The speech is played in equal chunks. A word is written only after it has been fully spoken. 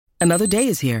Another day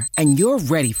is here, and you're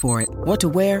ready for it. What to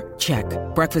wear? Check.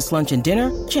 Breakfast, lunch, and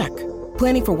dinner? Check.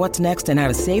 Planning for what's next and how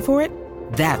to save for it?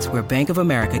 That's where Bank of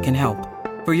America can help.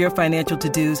 For your financial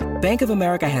to-dos, Bank of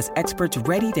America has experts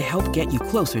ready to help get you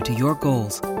closer to your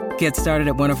goals. Get started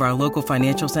at one of our local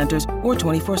financial centers or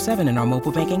 24/7 in our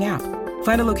mobile banking app.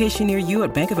 Find a location near you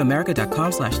at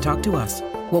bankofamerica.com/talktous.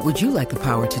 What would you like the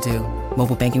power to do?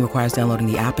 Mobile banking requires downloading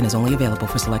the app and is only available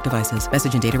for select devices.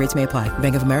 Message and data rates may apply.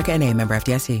 Bank of America N.A., member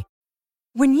FDIC.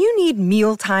 When you need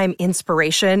mealtime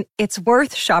inspiration, it's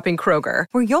worth shopping Kroger,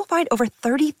 where you'll find over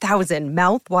 30,000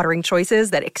 mouth-watering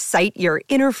choices that excite your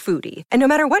inner foodie. And no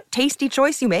matter what tasty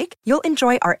choice you make, you'll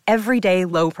enjoy our everyday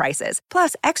low prices,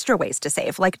 plus extra ways to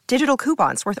save, like digital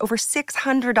coupons worth over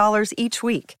 $600 each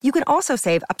week. You can also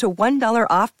save up to $1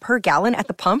 off per gallon at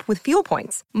the pump with fuel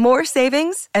points. More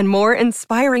savings and more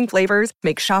inspiring flavors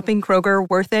make shopping Kroger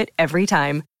worth it every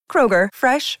time. Kroger,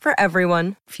 fresh for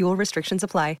everyone. Fuel restrictions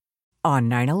apply. On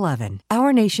 9/11,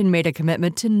 our nation made a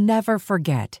commitment to never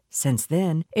forget. Since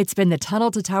then, it's been the Tunnel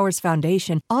to Towers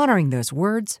Foundation honoring those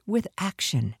words with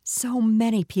action. So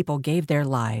many people gave their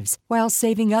lives while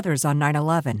saving others on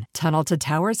 9/11. Tunnel to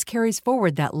Towers carries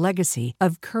forward that legacy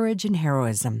of courage and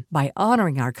heroism by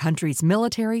honoring our country's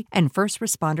military and first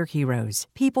responder heroes,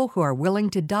 people who are willing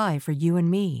to die for you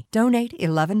and me. Donate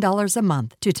 $11 a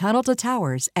month to Tunnel to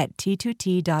Towers at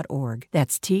T2T.org.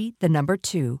 That's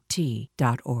T2T.org.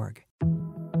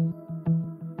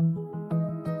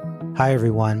 Hi,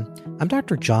 everyone. I'm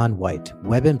Dr. John White,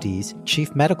 WebMD's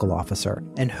Chief Medical Officer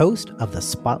and host of the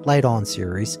Spotlight On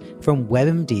series from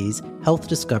WebMD's Health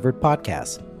Discovered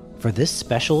podcast. For this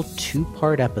special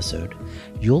two-part episode,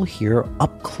 you'll hear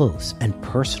up-close and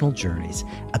personal journeys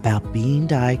about being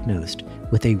diagnosed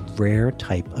with a rare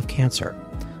type of cancer,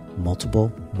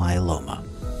 multiple myeloma.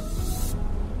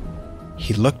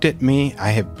 He looked at me. I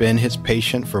have been his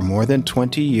patient for more than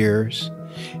 20 years.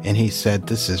 And he said,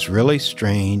 "This is really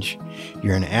strange.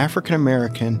 You're an African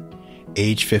American,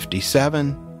 age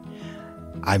 57.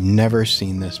 I've never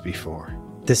seen this before."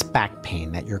 This back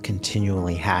pain that you're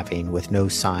continually having with no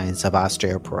signs of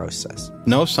osteoporosis.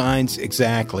 No signs,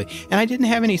 exactly. And I didn't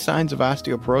have any signs of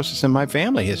osteoporosis in my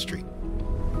family history.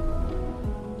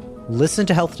 Listen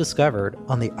to Health Discovered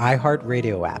on the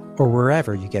iHeartRadio app or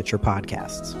wherever you get your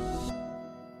podcasts.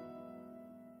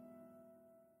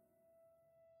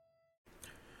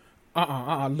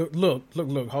 Look,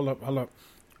 hold up.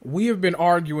 We have been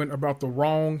arguing about the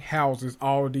wrong houses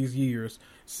all of these years.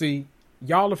 See,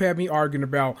 y'all have had me arguing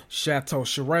about Chateau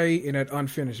Charest in that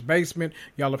unfinished basement.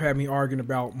 Y'all have had me arguing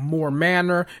about Moore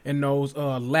Manor and those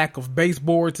lack of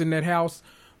baseboards in that house.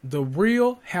 The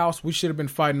real house we should have been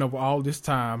fighting over all this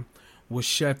time was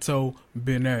Chateau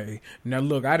Benet. Now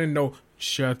look, I didn't know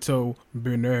Chateau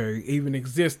Benet even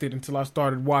existed until I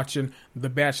started watching The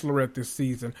Bachelorette this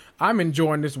season. I'm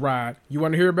enjoying this ride. You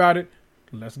want to hear about it?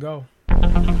 Let's go.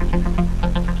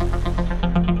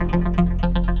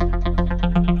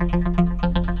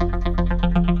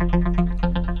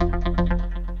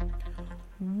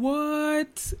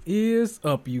 What is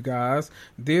up, you guys?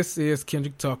 This is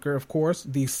Kendrick Tucker, of course,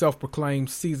 the self-proclaimed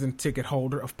season ticket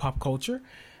holder of pop culture.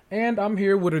 And I'm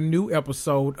here with a new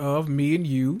episode of Me and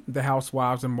You, The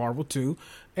Housewives and Marvel 2.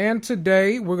 And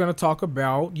today we're going to talk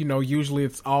about, usually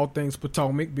it's all things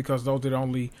Potomac because those are the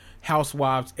only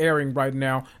housewives airing right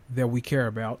now that we care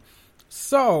about.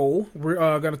 So we're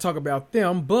going to talk about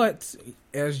them. But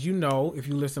as you know, if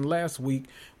you listened last week,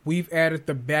 we've added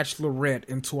The Bachelorette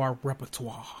into our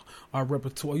repertoire.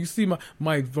 You see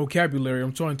my vocabulary,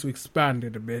 I'm trying to expand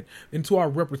it a bit into our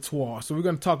repertoire. So we're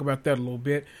going to talk about that a little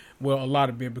bit. Well, a lot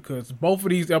of bit, because both of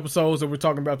these episodes that we're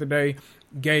talking about today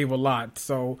gave a lot.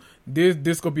 So this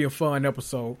going to be a fun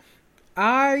episode.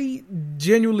 I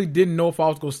genuinely didn't know if I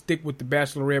was going to stick with The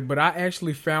Bachelorette, but I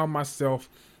actually found myself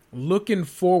looking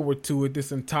forward to it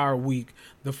this entire week.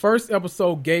 The first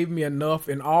episode gave me enough,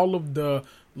 and all of the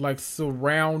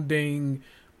surrounding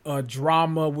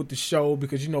drama with the show,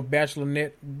 because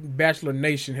Bachelor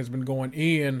Nation has been going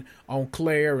in on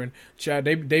Claire and Chad.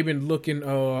 They've been looking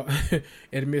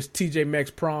at Miss TJ Maxx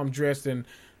prom dress, and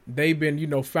they've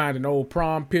been finding old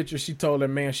prom pictures. She told that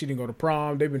man she didn't go to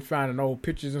prom. They've been finding old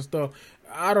pictures and stuff.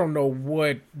 I don't know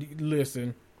what.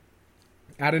 Listen,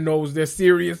 I didn't know it was that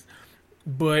serious,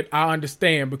 but I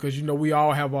understand, because we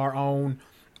all have our own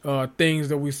things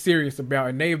that we're serious about,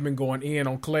 and they've been going in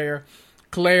on Claire.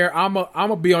 Claire, I'm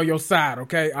a be on your side,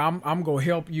 okay? I'm gonna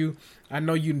help you. I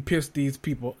know you can piss these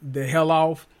people the hell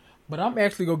off, but I'm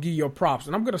actually gonna give you your props,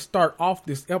 and I'm gonna start off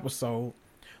this episode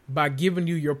by giving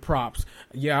you your props.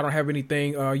 Yeah, I don't have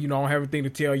anything, I don't have anything to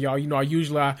tell y'all.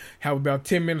 I have about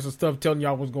 10 minutes of stuff telling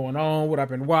y'all what's going on, what I've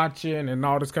been watching, and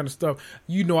all this kind of stuff.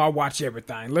 I watch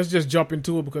everything. Let's just jump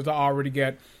into it because I already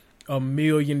got a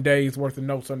million days worth of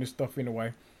notes on this stuff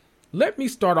anyway. Let me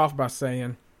start off by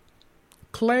saying,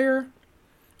 Claire,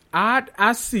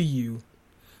 I see you.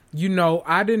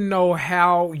 I didn't know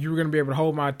how you were going to be able to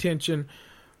hold my attention,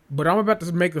 but I'm about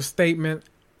to make a statement,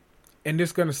 and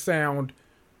it's going to sound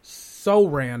so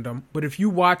random, but if you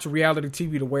watch reality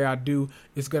TV the way I do,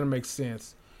 it's going to make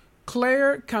sense.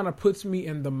 Claire kind of puts me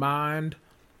in the mind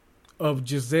of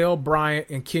Giselle Bryant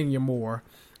and Kenya Moore.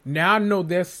 Now, I know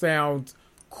that sounds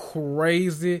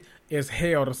crazy as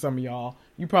hell to some of y'all.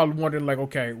 You're probably wondering, like,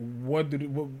 okay,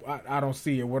 I don't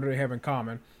see it. What do they have in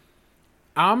common?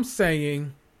 I'm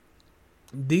saying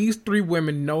these three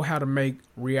women know how to make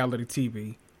reality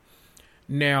TV.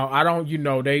 Now, I don't,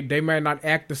 they may not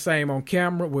act the same on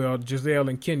camera. Well, Giselle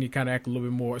and Kenya kind of act a little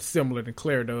bit more similar than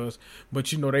Claire does. But,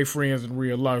 they friends in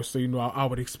real life, so, I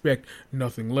would expect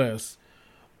nothing less.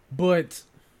 But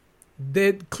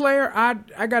that Claire,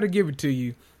 I got to give it to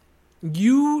you.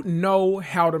 You know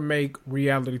how to make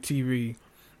reality TV.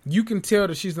 You can tell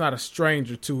that she's not a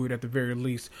stranger to it at the very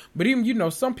least. But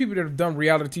even, some people that have done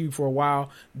reality TV for a while,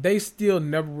 they still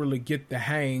never really get the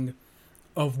hang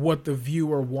of what the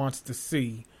viewer wants to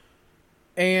see.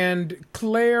 And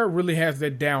Claire really has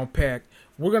that down pat.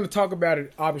 We're going to talk about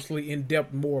it obviously in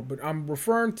depth more, but I'm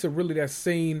referring to really that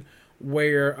scene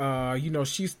where,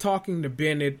 she's talking to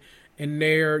Bennett and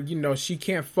there, she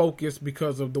can't focus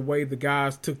because of the way the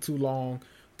guys took too long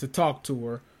to talk to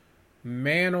her.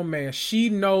 Man, oh man, she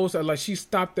knows, like she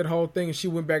stopped that whole thing and she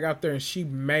went back out there and she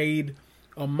made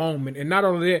a moment. And not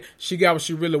only that, she got what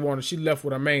she really wanted. She left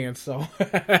with a man. So,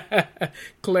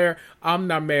 Claire, I'm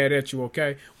not mad at you,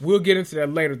 okay? We'll get into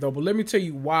that later, though. But let me tell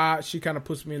you why she kind of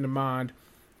puts me in the mind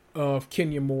of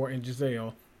Kenya Moore and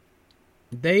Giselle.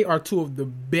 They are two of the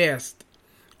best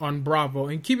on Bravo.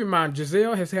 And keep in mind,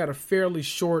 Giselle has had a fairly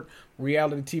short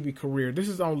reality TV career. This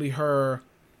is only her,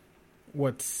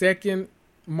 second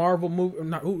Marvel movie?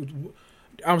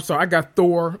 I'm sorry, I got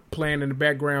Thor playing in the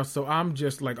background, so I'm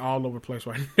just like all over the place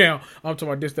right now. I'm talking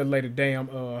about this, that lady,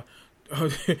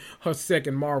 her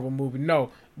second Marvel movie. No,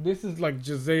 this is like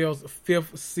Giselle's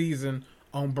 5th season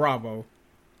on Bravo.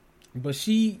 But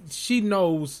she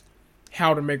knows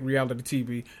how to make reality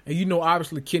TV. And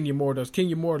obviously Kenya Moore does.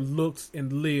 Kenya Moore looks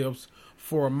and lives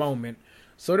for a moment.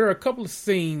 So there are a couple of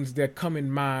scenes that come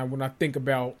in mind when I think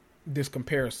about this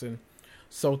comparison.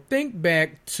 So think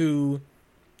back to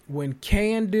when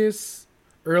Candace,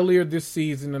 earlier this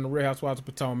season in the Real Housewives of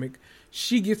Potomac,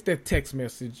 she gets that text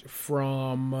message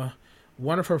from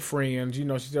one of her friends.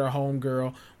 She's her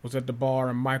homegirl was at the bar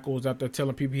and Michael was out there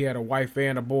telling people he had a wife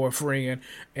and a boyfriend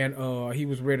and he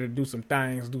was ready to do some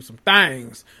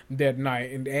things that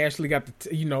night. And Ashley got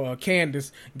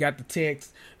Candace got the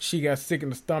text. She got sick in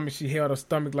the stomach. She held her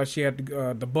stomach like she had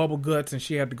the bubble guts and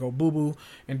she had to go boo-boo.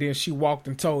 And then she walked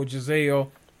and told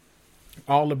Giselle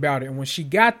all about it. And when she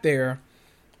got there,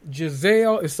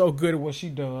 Giselle is so good at what she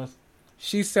does.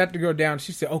 She sat the girl down and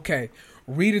she said, okay,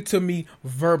 read it to me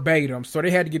verbatim. So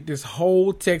they had to get this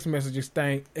whole text message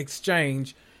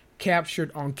exchange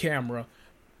captured on camera.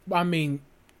 I mean,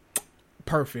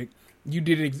 perfect. You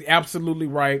did it absolutely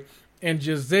right. And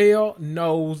Giselle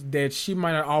knows that she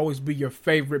might not always be your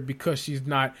favorite because she's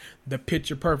not the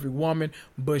picture perfect woman,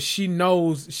 but she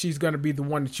knows she's going to be the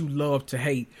one that you love to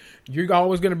hate. You're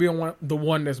always going to be the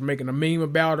one that's making a meme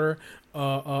about her,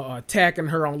 attacking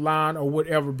her online or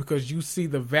whatever, because you see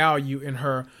the value in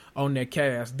her on that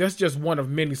cast. That's just one of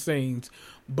many scenes.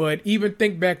 But even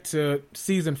think back to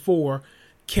season 4,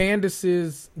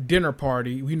 Candace's dinner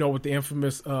party, with the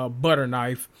infamous butter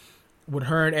knife, with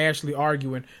her and Ashley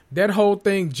arguing. That whole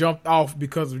thing jumped off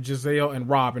because of Giselle and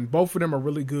Robin. Both of them are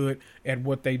really good at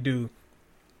what they do.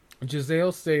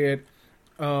 Giselle said,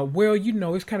 well,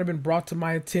 it's kind of been brought to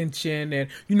my attention, and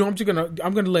I'm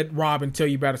gonna let Robin tell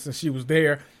you about it since she was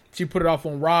there. She put it off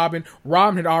on Robin.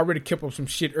 Robin had already kept up some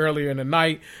shit earlier in the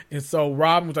night, and so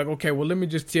Robin was like, okay, well, let me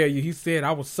just tell you. He said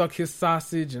I would suck his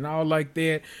sausage and all like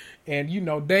that, and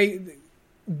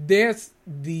that's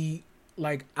the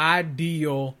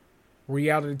ideal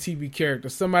reality TV character,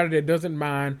 somebody that doesn't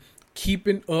mind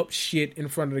keeping up shit in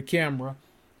front of the camera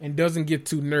and doesn't get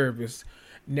too nervous.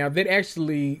 Now that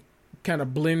actually kind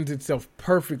of blends itself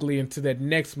perfectly into that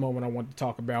next moment I want to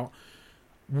talk about.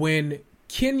 When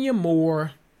Kenya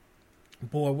Moore,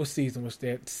 boy, what season was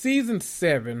that? Season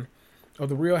 7 of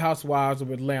The Real Housewives of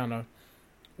Atlanta.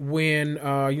 When,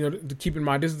 keep in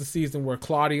mind, this is the season where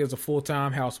Claudia is a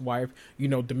full-time housewife.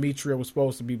 Demetria was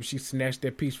supposed to be, but she snatched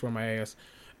that piece from her ass.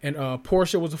 And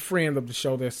Portia was a friend of the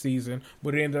show that season,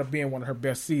 but it ended up being one of her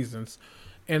best seasons.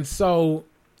 And so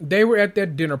they were at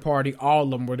that dinner party. All of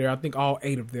them were there. I think all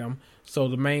 8 of them. So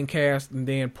the main cast and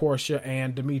then Portia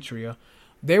and Demetria.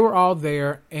 They were all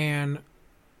there. And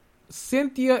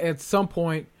Cynthia at some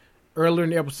point earlier in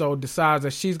the episode decides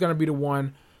that she's going to be the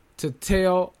one to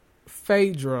tell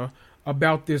Phaedra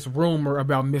about this rumor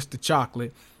about Mr.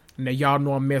 Chocolate. Now, y'all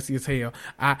know I'm messy as hell.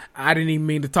 I didn't even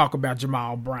mean to talk about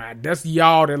Jamal Bryant. That's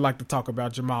y'all that like to talk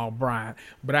about Jamal Bryant.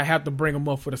 But I have to bring him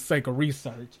up for the sake of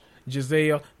research.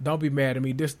 Giselle, don't be mad at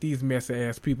me. These messy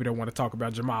ass people that want to talk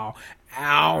about Jamal.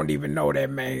 I don't even know that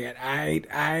man. I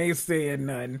ain't saying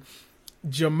nothing.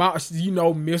 Jamal, you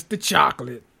know, Mr.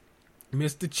 Chocolate.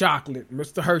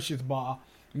 Mr. Hershey's bar.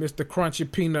 Mr.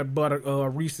 Crunchy peanut butter,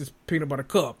 Reese's peanut butter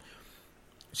cup.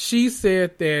 She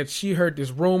said that she heard this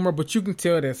rumor, but you can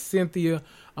tell that Cynthia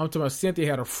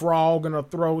had a frog in her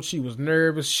throat. She was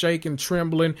nervous, shaking,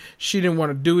 trembling. She didn't want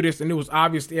to do this, and it was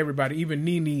obvious to everybody. Even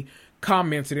Nene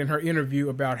commented in her interview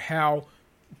about how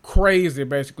crazy,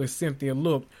 basically, Cynthia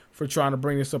looked for trying to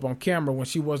bring this up on camera when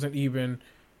she wasn't even,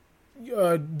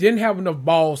 didn't have enough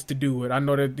balls to do it. I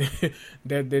know that,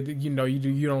 that you know,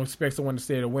 you don't expect someone to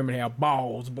say that women have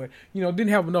balls, but, you know,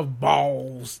 didn't have enough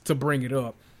balls to bring it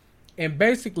up. And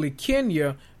basically,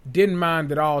 Kenya didn't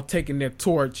mind at all taking that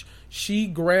torch. She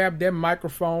grabbed that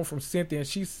microphone from Cynthia and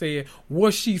she said,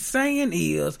 what she's saying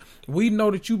is, we know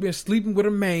that you've been sleeping with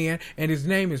a man and his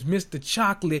name is Mr.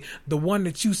 Chocolate, the one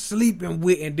that you sleeping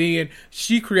with. And then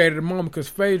she created a moment because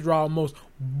Phaedra almost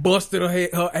busted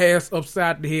her ass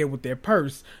upside the head with that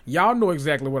purse. Y'all know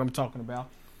exactly what I'm talking about.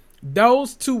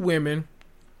 Those 2 women,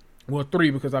 well,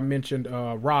 3 because I mentioned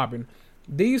Robin.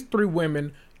 These 3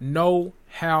 women know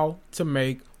how to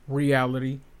make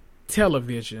reality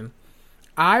television.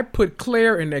 I put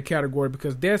Claire in that category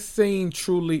because that scene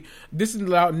truly, this is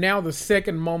now the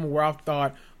second moment where I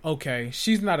thought, okay,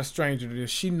 she's not a stranger to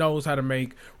this. She knows how to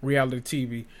make reality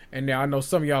TV. And now I know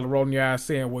some of y'all are rolling your eyes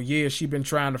saying, well, yeah, she's been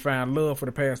trying to find love for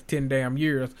the past 10 damn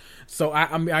years. So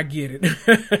I mean, I get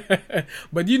it.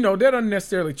 But you know, that doesn't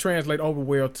necessarily translate over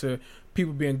well to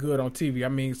people being good on TV. I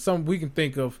mean, we can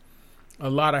think of a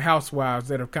lot of housewives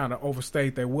that have kind of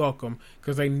overstayed their welcome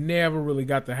because they never really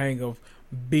got the hang of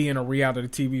being a reality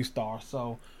TV star.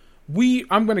 So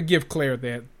I'm going to give Claire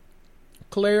that.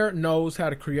 Claire knows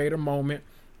how to create a moment,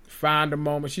 find a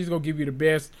moment. She's going to give you the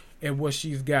best at what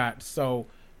she's got. So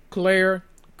Claire,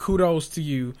 kudos to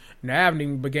you. Now, I haven't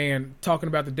even began talking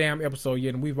about the damn episode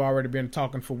yet, and we've already been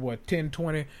talking for what, 10,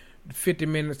 20, 50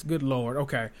 minutes? Good Lord.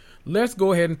 Okay, let's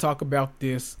go ahead and talk about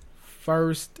this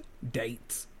first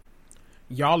date.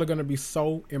 Y'all are going to be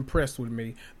so impressed with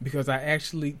me because I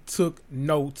actually took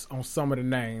notes on some of the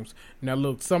names. Now,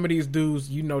 look, some of these dudes,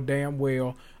 you know damn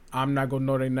well, I'm not going to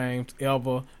know their names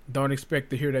ever. Don't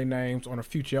expect to hear their names on a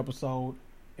future episode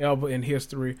ever in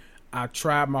history. I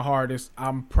tried my hardest.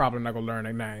 I'm probably not going to learn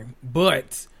their name.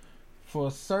 But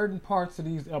for certain parts of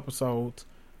these episodes,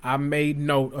 I made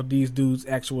note of these dudes'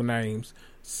 actual names.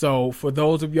 So for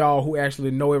those of y'all who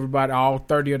actually know everybody, all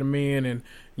 30 of the men, and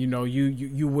you know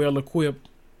you well equipped,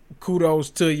 kudos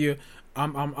to you.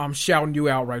 I'm shouting you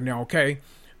out right now, okay?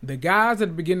 The guys at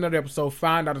the beginning of the episode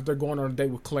find out that they're going on a date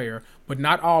with Claire, but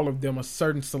not all of them, a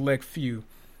certain select few.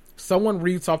 Someone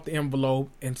reads off the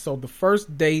envelope, and so the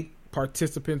first date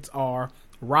participants are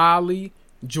Riley,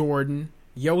 Jordan,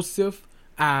 Yosef,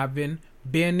 Ivan,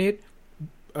 Bennett,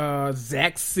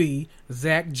 Zach C,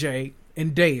 Zach J,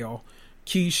 and Dale.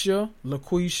 Keisha,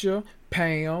 LaQuisha,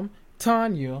 Pam,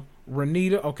 Tanya,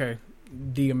 Renita. Okay,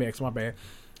 DMX, my bad.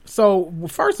 So,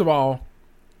 first of all,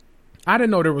 I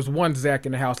didn't know there was one Zach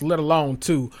in the house, let alone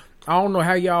 2. I don't know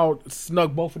how y'all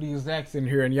snuck both of these Zachs in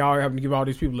here and y'all having to give all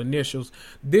these people initials.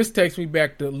 This takes me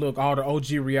back to, look, all the OG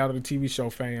reality TV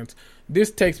show fans. This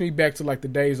takes me back to like the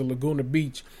days of Laguna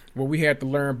Beach where we had to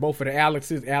learn both of the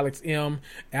Alexes, Alex M,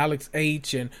 Alex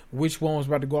H, and which one was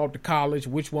about to go off to college,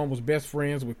 which one was best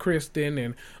friends with Kristen,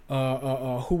 and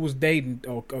who was dating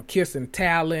or kissing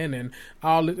Talon and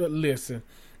all. Listen,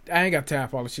 I ain't got time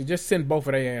for all this shit. Just send both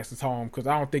of their asses home because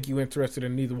I don't think you interested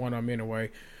in neither one of them anyway.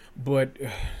 But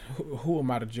who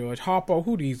am I to judge? Harpo,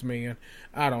 who these men?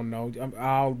 I don't know.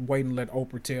 I'll wait and let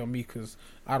Oprah tell me because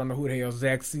I don't know who the hell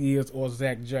Zach C is or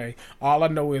Zach J. All I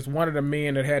know is one of the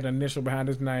men that had an initial behind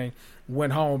his name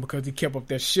went home because he kept up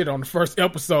that shit on the first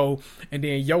episode, and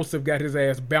then Yosef got his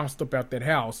ass bounced up out that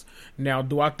house. Now,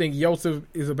 do I think Yosef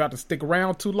is about to stick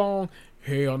around too long?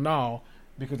 Hell no.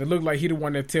 Because it looked like he the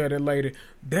one that tell that lady,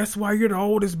 that's why you're the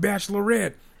oldest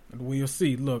bachelorette. We'll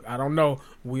see. Look, I don't know.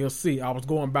 We'll see. I was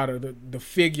going by the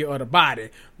figure of the body.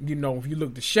 You know, if you look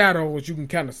at the shadows, you can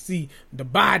kind of see the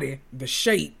body, the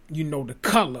shape, you know, the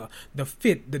color, the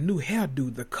fit, the new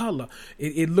hairdo, the color.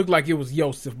 It looked like it was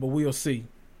Yosef, but we'll see.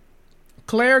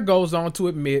 Claire goes on to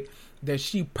admit that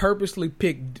she purposely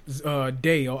picked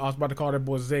Dale. I was about to call that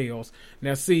boy Zales.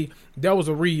 Now, see, that was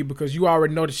a read because you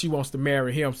already know that she wants to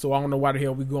marry him, so I don't know why the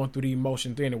hell we going through the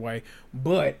emotions anyway.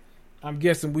 But I'm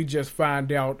guessing we just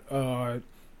find out,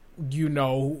 you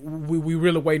know, we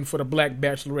really waiting for the black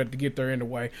bachelorette to get there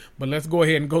anyway. But let's go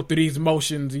ahead and go through these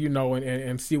motions, you know,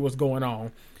 and see what's going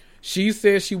on. She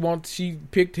says she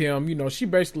picked him. You know, she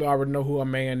basically already know who a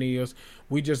man is.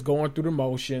 We just going through the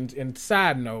motions. And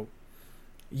side note,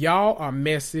 y'all are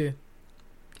messy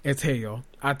as hell.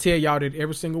 I tell y'all that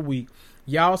every single week.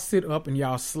 Y'all sit up and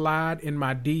y'all slide in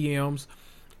my DMs.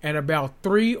 And about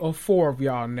 3 or 4 of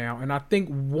y'all now, and I think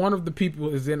one of the people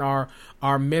is in our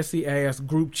messy ass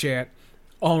group chat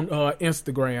on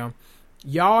Instagram.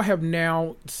 Y'all have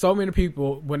now, so many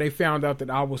people, when they found out that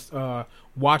I was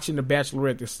watching The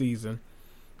Bachelorette this season,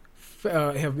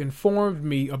 have informed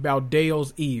me about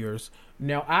Dale's ears.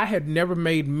 Now, I had never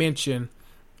made mention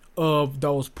of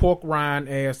those pork rind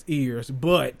ass ears,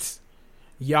 but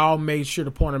y'all made sure to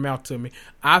point them out to me.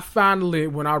 I finally,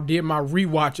 when I did my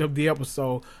rewatch of the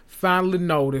episode, finally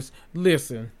noticed,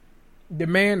 listen, the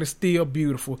man is still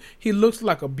beautiful. He looks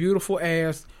like a beautiful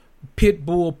ass pit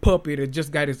bull puppy that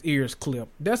just got his ears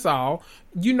clipped. That's all.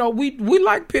 You know, we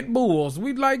like pit bulls.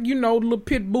 We like, you know, little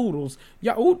pit boodles.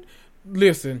 Y'all,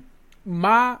 listen,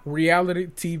 my reality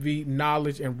TV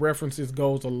knowledge and references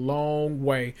goes a long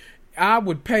way. I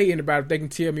would pay anybody if they can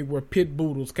tell me where pit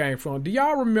boodles came from. Do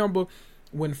y'all remember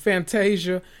when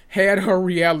Fantasia had her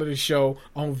reality show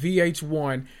on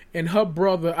VH1 and her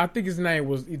brother, I think his name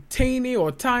was Teeny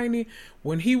or Tiny,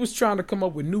 when he was trying to come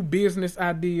up with new business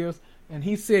ideas and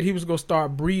he said he was going to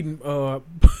start breeding,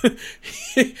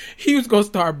 he was going to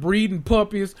start breeding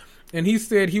puppies, and he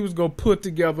said he was going to put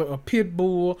together a pit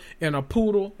bull and a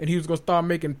poodle and he was going to start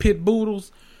making pit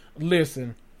boodles.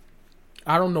 Listen,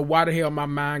 I don't know why the hell my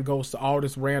mind goes to all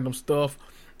this random stuff,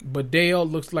 but Dale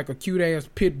looks like a cute ass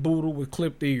pit boodle with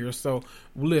clipped ears. So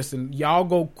listen, y'all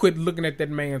go quit looking at that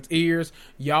man's ears.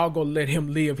 Y'all go let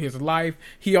him live his life.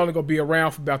 He only gonna be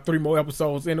around for about 3 more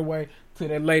episodes anyway, till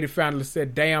that lady finally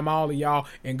said, damn all of y'all,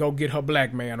 and go get her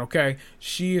black man, okay?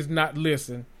 She is not,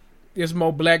 listen, there's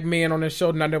more black men on that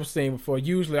show than I've never seen before.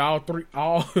 Usually all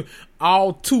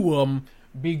 2 of them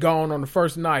be gone on the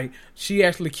first night. She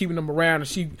actually keeping them around and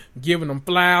she giving them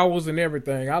flowers and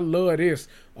everything. I love this.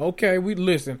 Okay, we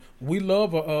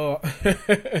love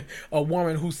a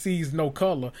woman who sees no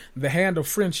color. The hand of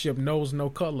friendship knows no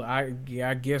color. I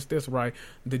guess that's right.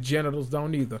 The genitals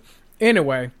don't either.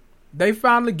 Anyway, they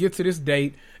finally get to this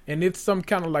date and it's some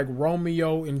kind of like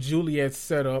Romeo and Juliet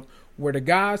setup where the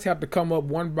guys have to come up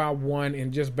one by one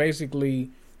and just basically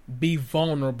be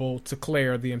vulnerable to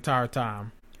Claire the entire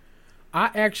time. I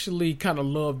actually kind of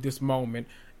love this moment.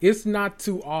 It's not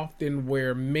too often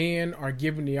where men are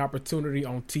given the opportunity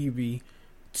on TV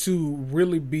to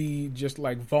really be just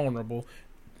like vulnerable.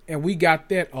 And we got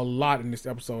that a lot in this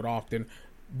episode often.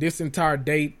 This entire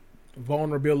date,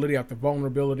 vulnerability after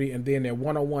vulnerability. And then that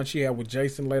one-on-one she had with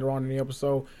Jason later on in the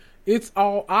episode. It's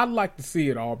all, I like to see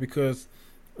it all because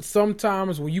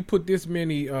sometimes when you put this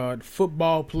many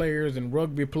football players and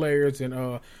rugby players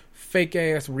and fake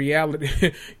ass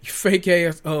reality, fake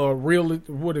ass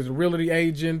reality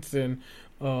agents and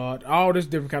all this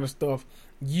different kind of stuff,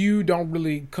 you don't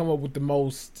really come up with the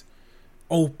most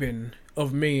open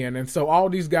of men. And so all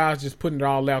these guys just putting it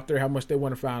all out there, how much they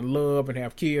want to find love and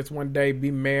have kids one day,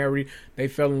 be married. They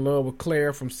fell in love with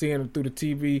Claire from seeing her through the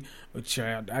TV. Which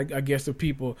I guess if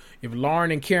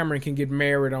Lauren and Cameron can get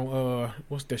married on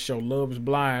what's that show, Love is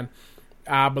Blind,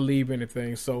 I believe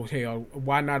anything. So hell,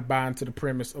 why not buy into the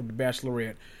premise of The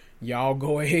Bachelorette? Y'all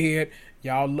go ahead.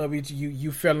 Y'all love each.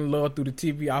 You fell in love through the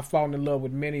TV. I fallen in love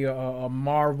with many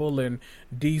Marvel and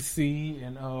DC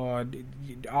and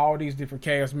all these different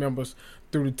cast members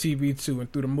through the TV too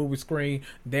and through the movie screen.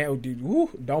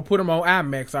 Don't put them on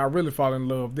IMAX. I really fall in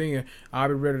love then. I'll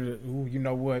be ready to. You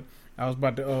know what? I was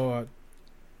about to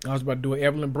do an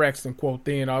Evelyn Braxton quote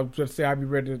then. I was just say I'd be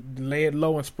ready to lay it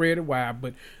low and spread it wide.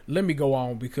 But let me go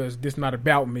on because this not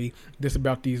about me. This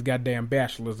about these goddamn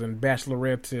bachelors and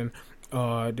bachelorettes and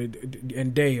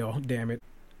Dale, damn it.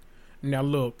 Now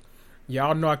look,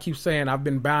 y'all know I keep saying I've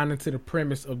been buying into the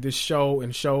premise of this show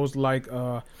and shows like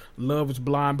Love is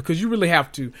Blind because you really have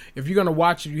to. If you're going to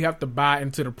watch it, you have to buy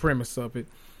into the premise of it.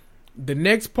 The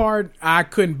next part I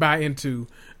couldn't buy into.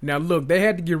 Now look, they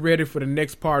had to get ready for the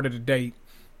next part of the date.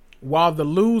 while the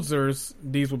losers,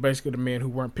 these were basically the men who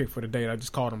weren't picked for the date. I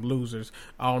just called them losers.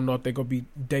 I don't know if they're going to be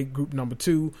date group number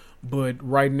 2, but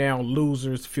right now,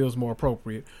 losers feels more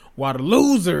appropriate. While the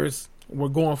losers were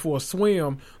going for a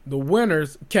swim, the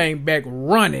winners came back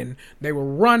running. They were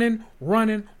running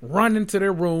to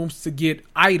their rooms to get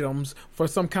items for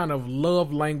some kind of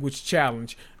love language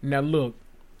challenge. Now, look,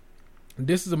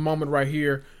 this is a moment right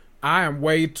here. I am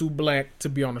way too black to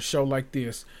be on a show like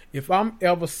this. If I'm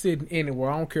ever sitting anywhere,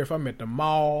 I don't care if I'm at the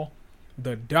mall,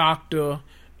 the doctor,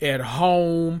 at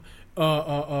home,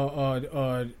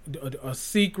 a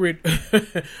secret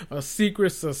a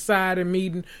secret society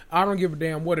meeting, I don't give a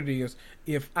damn what it is.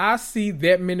 If I see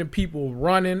that many people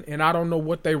running and I don't know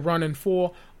what they running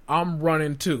for, I'm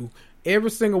running too. Every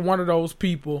single one of those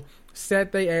people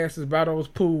sat their asses by those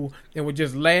pools and were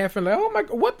just laughing like, oh my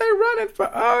God, what they running for?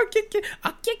 Oh,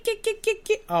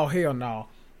 oh hell no.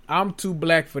 I'm too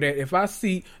black for that. If I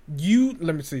see you,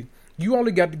 let me see. You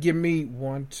only got to give me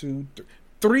 1, 2,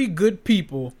 3 good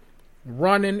people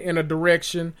running in a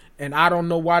direction and I don't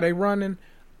know why they running.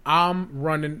 I'm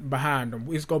running behind them.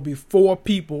 It's going to be 4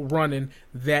 people running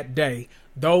that day.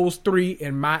 Those 3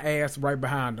 and my ass right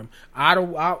behind them.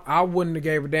 I wouldn't have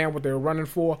gave a damn what they were running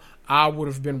for. I would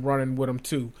have been running with them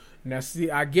too. Now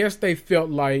see, I guess they felt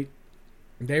like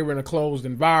they were in a closed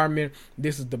environment.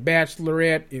 This is the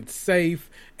Bachelorette. It's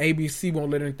safe. ABC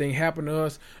won't let anything happen to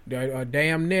us.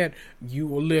 Damn net. You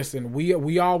will listen.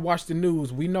 We all watch the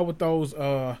news. We know what those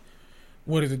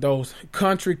those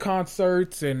country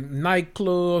concerts and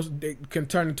nightclubs, they can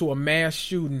turn into a mass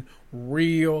shooting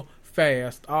real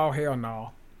fast. Oh hell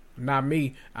no, not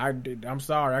me. I'm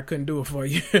sorry, I couldn't do it for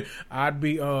you. I'd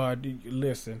be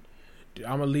listen,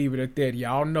 I'm gonna leave it at that.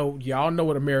 Y'all know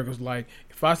what America's like.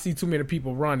 If I see too many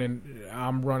people running,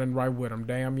 I'm running right with them.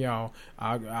 Damn y'all.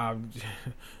 I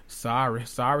sorry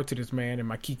to this man in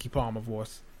my Kiki Palmer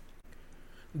voice.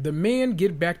 The men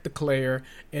get back to Claire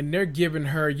and they're giving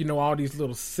her, all these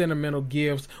little sentimental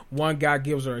gifts. One guy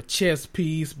gives her a chess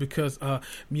piece because,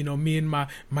 me and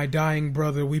my dying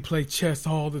brother, we play chess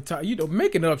all the time.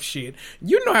 Making up shit.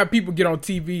 You know how people get on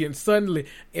TV and suddenly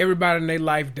everybody in their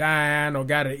life dying or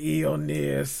got an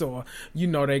illness or,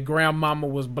 their grandmama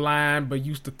was blind but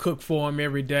used to cook for them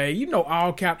every day.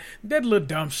 All kind that little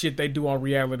dumb shit they do on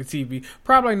reality TV.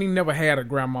 Probably ain't never had a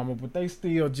grandmama, but they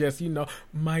still just,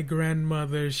 my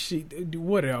grandmother, she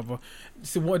whatever.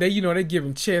 So they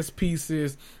giving chess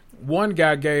pieces. One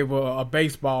guy gave a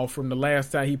baseball from the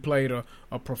last time he played a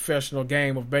professional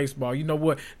game of baseball. You know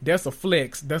what? That's a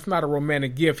flex. That's not a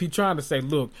romantic gift. He trying to say,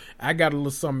 look, I got a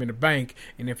little something in the bank,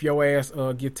 and if your ass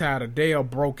get tired of Dale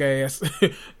broke ass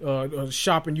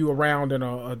shopping you around in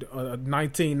a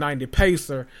 1990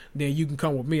 Pacer, then you can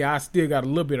come with me. I still got a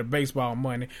little bit of baseball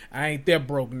money. I ain't that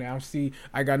broke now. See,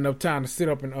 I got enough time to sit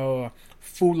up and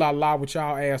fool la la with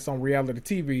y'all ass on reality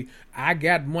TV. I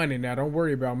got money now. Don't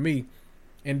worry about me.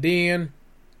 And then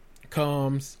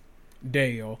comes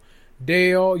Dale.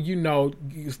 Dale,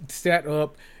 sat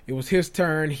up. It was his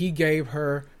turn. He gave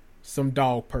her some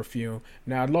dog perfume.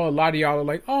 Now, a lot of y'all are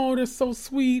like, oh, that's so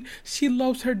sweet. She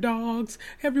loves her dogs.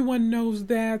 Everyone knows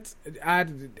that.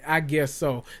 I guess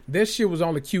so. That shit was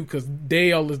only cute because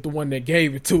Dale is the one that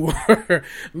gave it to her.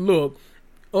 Look,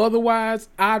 otherwise,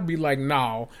 I'd be like,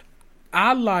 no.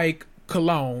 I like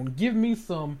cologne. Give me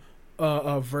some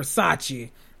Versace.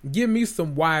 Give me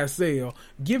some YSL.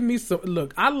 Give me some.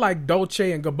 Look, I like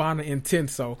Dolce and Gabbana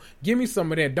Intenso. Give me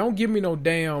some of that. Don't give me no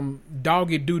damn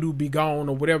doggy doo-doo be gone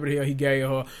or whatever the hell he gave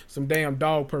her. Some damn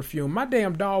dog perfume. My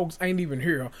damn dogs ain't even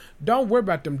here. Don't worry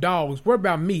about them dogs. Worry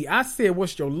about me. I said,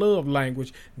 what's your love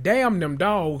language? Damn them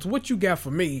dogs. What you got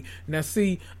for me? Now,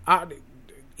 see,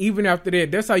 even after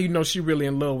that, that's how you know she really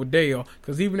in love with Dale.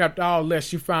 Because even after all that,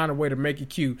 she found a way to make it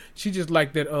cute. She just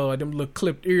like that, them little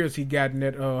clipped ears he got in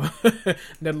that,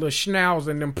 that little schnauz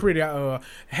and them pretty,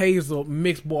 hazel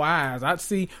mixed boy eyes. I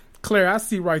see, Claire, I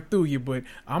see right through you, but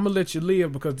I'm gonna let you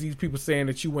live because these people saying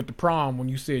that you went to prom when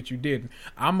you said you didn't.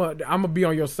 I'm gonna be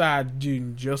on your side,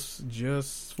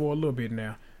 just for a little bit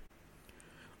now.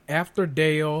 After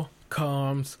Dale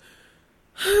comes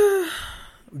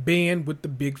Ben with the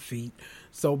big feet.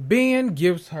 So Ben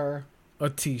gives her a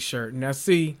t-shirt. Now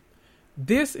see,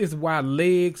 this is why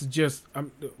legs just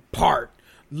part.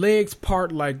 Legs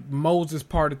part like Moses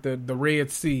parted the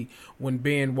Red Sea when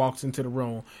Ben walks into the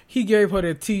room. He gave her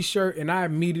that t-shirt and I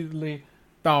immediately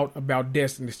thought about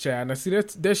Destiny's Child. Now, see,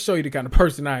 that show you the kind of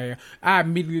person I am. I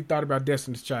immediately thought about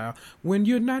Destiny's Child. When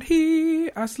you're not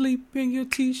here, I sleep in your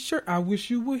t-shirt. I wish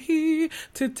you were here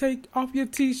to take off your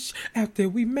t-shirt. After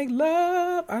we make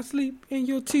love, I sleep in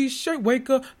your t-shirt. Wake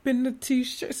up in the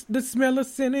t-shirt. The smell of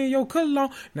sin in your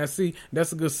cologne. Now, see,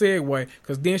 that's a good segue,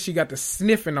 because then she got the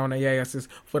sniffing on their asses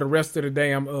for the rest of the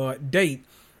damn date.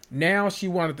 Now she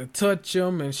wanted to touch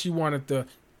them, and she wanted to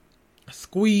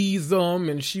squeeze them,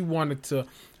 and she wanted to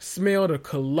smell the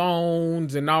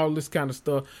colognes and all this kind of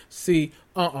stuff. See,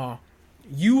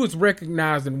 you was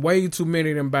recognizing way too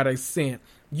many of them by their scent.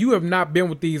 You have not been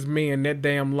with these men that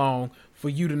damn long for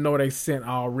you to know they scent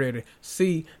already.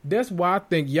 See, that's why I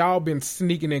think y'all been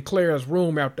sneaking in Claire's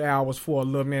room after hours for a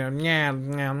little man,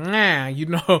 you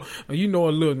know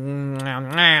a little,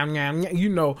 you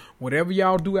know, whatever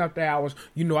y'all do after hours.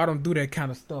 You know, I don't do that kind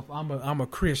of stuff. I'm a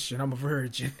Christian. I'm a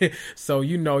virgin. So,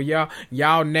 you know,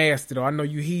 y'all nasty though. I know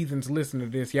you heathens listen to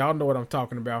this. Y'all know what I'm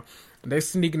talking about. They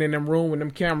sneaking in them room when them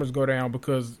cameras go down,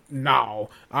 because no,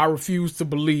 I refuse to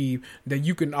believe that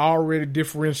you can already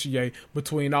differentiate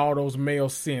between all those male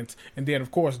scents. And then, of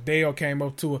course, Dale came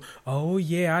up to her. Oh,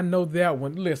 yeah, I know that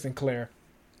one. Listen, Claire,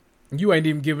 you ain't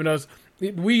even giving us,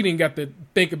 we didn't got to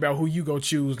think about who you gonna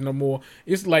choose no more.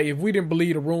 It's like if we didn't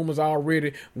believe the rumors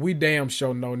already, we damn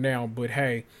sure know now. But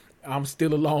hey, I'm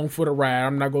still along for the ride.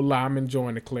 I'm not gonna lie, I'm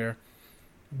enjoying it, Claire.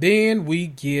 Then we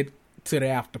get to the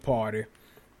after party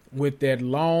with that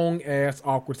long ass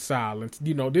awkward silence.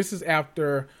 You know, this is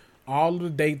after all of the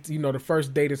dates, you know, the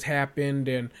first date has happened,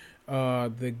 and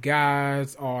the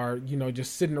guys are, you know,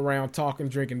 just sitting around talking,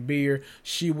 drinking beer.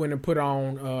 She went and put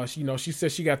on, you know, she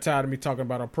said she got tired of me talking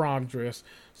about her prom dress,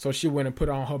 so she went and put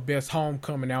on her best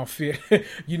homecoming outfit.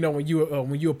 You know, when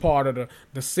you're part of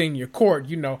the senior court,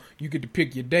 you know, you get to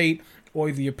pick your date. Or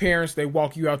either your parents, they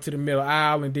walk you out to the middle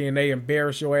aisle and then they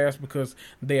embarrass your ass because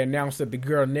they announced that the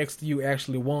girl next to you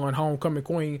actually won homecoming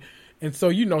queen. And so,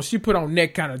 you know, she put on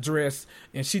that kind of dress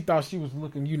and she thought she was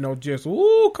looking, you know, just,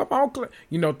 ooh, come on,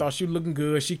 you know, thought she was looking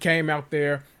good. She came out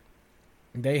there.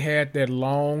 They had that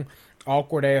long,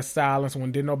 awkward ass silence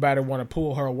when didn't nobody want to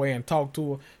pull her away and talk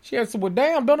to her. She had said, well,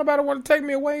 damn, don't nobody want to take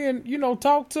me away and, you know,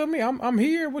 talk to me. I'm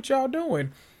here. What y'all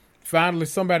doing? Finally,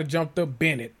 somebody jumped up,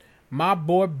 Bennett. My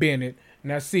boy Bennett.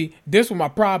 Now, see, this was my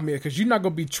problem is because you're not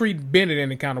going to be treating Bennett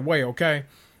any kind of way, okay?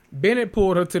 Bennett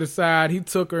pulled her to the side. He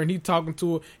took her and he talking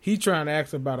to her. He trying to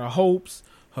ask about her hopes,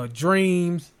 her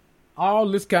dreams, all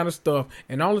this kind of stuff.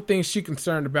 And the only thing she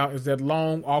concerned about is that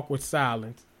long, awkward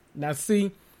silence. Now,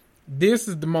 see, this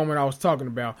is the moment I was talking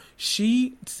about.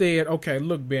 She said, okay,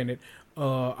 look, Bennett,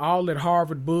 all that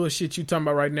Harvard bullshit you talking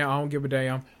about right now, I don't give a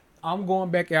damn. I'm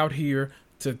going back out here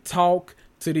to talk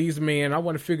to these men. I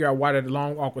want to figure out why that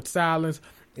long, awkward silence,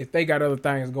 if they got other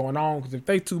things going on, because if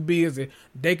they too busy,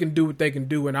 they can do what they can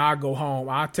do, and I'll go home.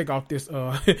 I'll take off this,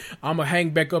 I'm going to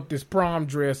hang back up this prom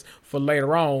dress for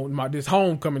later on, this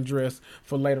homecoming dress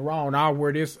for later on. I'll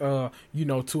wear this, you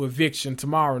know, to eviction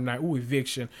tomorrow night. Ooh,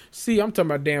 eviction. See, I'm talking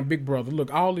about damn Big Brother.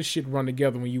 Look, all this shit run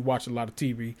together when you watch a lot of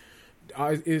TV.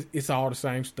 It's all the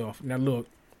same stuff. Now, look,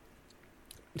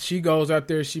 she goes out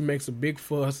there, she makes a big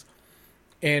fuss.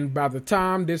 And by the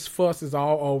time this fuss is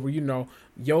all over, you know,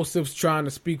 Yosef's trying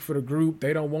to speak for the group.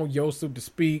 They don't want Yosef to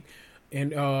speak.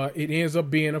 And it ends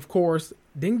up being, of course,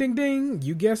 ding, ding, ding,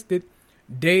 you guessed it,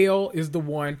 Dale is the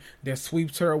one that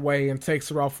sweeps her away and takes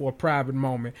her out for a private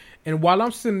moment. And while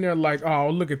I'm sitting there like, oh,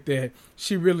 look at that,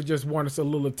 she really just wanted a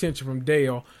little attention from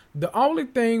Dale. The only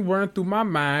thing running through my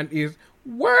mind is,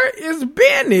 where is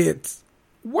Bennett?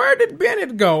 Where did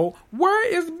Bennett go?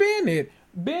 Where is Bennett?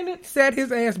 Bennett sat his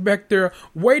ass back there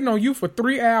waiting on you for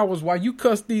 3 hours while you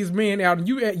cussed these men out, and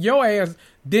your ass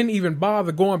didn't even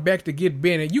bother going back to get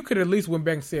Bennett. You could at least went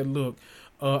back and said, look,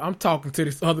 I'm talking to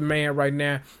this other man right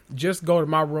now. Just go to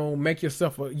my room, make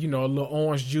yourself a little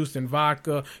orange juice and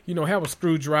vodka, have a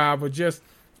screwdriver, just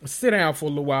sit down for a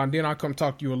little while, and then I'll come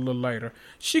talk to you a little later.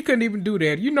 She couldn't even do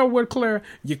that. You know what, Claire?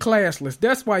 You're classless.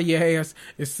 That's why your ass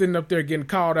is sitting up there getting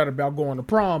called out about going to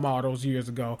prom all those years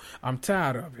ago. I'm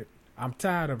tired of it. I'm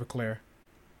tired of it, Claire.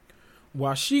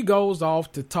 While she goes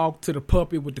off to talk to the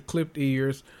puppy with the clipped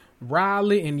ears,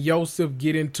 Riley and Yosef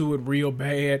get into it real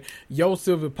bad.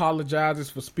 Yosef apologizes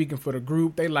for speaking for the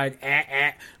group. They like,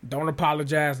 don't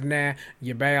apologize now,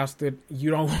 you bastard. We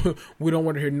don't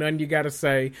want to hear nothing you got to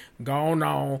say. Go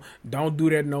on. Don't do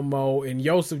that no more. And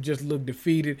Yosef just looked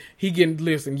defeated.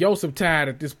 Listen, Yosef tired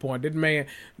at this point. That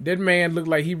man looked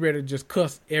like he ready to just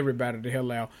cuss everybody the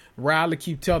hell out. Riley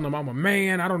keep telling him, I'm a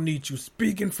man. I don't need you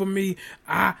speaking for me.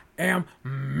 I am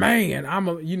man.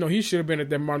 He should have been at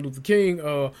that Martin Luther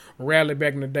King rally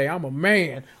back in the day. I'm a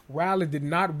man. Riley did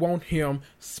not want him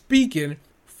speaking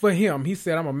for him. He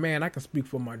said, I'm a man. I can speak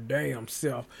for my damn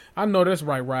self. I know that's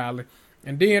right, Riley.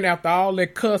 And then after all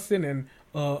that cussing and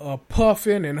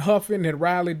puffing and huffing that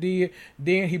Riley did,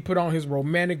 then he put on his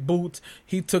romantic boots.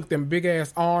 He took them big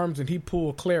ass arms and he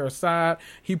pulled Claire aside.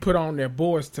 He put on their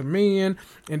Boys to Men,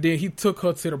 and then he took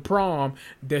her to the prom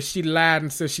that she lied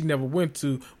and said she never went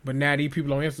to. But now these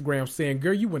people on Instagram saying,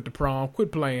 girl, you went to prom,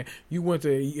 quit playing. You went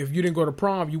to, if you didn't go to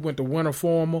prom, you went to winter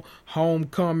formal,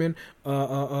 homecoming,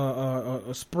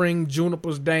 spring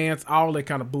junipers dance, all that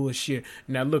kind of bullshit.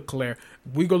 Now look, Claire,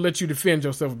 we gonna let you defend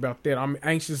yourself about that. I'm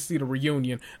anxious to see the reunion.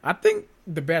 I think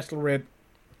The Bachelorette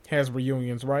has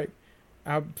reunions, right?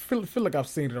 I feel like I've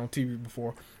seen it on TV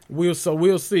before. We'll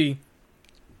see.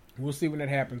 We'll see when that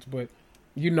happens. But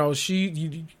you know,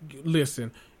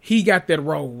 listen. He got that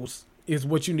rose. Is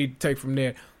what you need to take from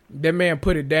that. That man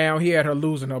put it down. He had her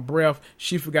losing her breath.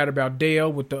 She forgot about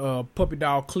Dale with the puppy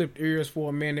dog clipped ears for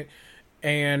a minute.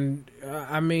 And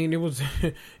I mean,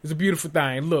 it's a beautiful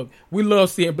thing. Look, we love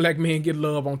seeing black men get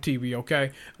love on TV,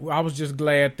 okay? I was just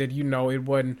glad that, you know, it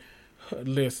wasn't,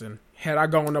 listen, had I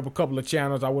gone up a couple of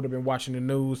channels, I would have been watching the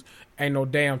news. Ain't no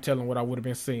damn telling what I would have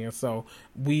been seeing. So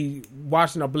we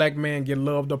watching a black man get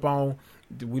loved up on,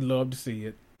 we love to see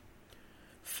it.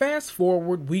 Fast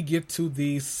forward, we get to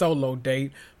the solo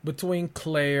date between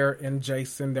Claire and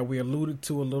Jason that we alluded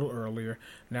to a little earlier.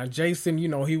 Now, Jason, you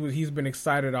know, he's been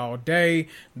excited all day.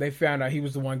 They found out he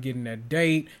was the one getting that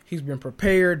date. He's been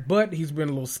prepared, but he's been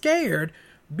a little scared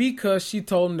because she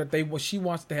told him that she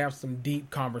wants to have some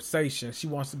deep conversation. She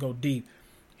wants to go deep.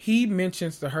 He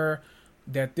mentions to her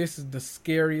that this is the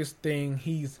scariest thing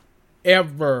he's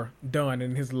ever done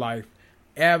in his life.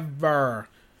 Ever.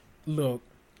 Look.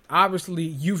 Obviously,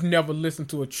 you've never listened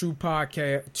to a true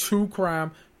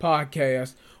crime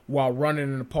podcast while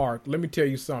running in the park. Let me tell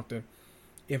you something.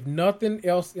 If nothing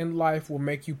else in life will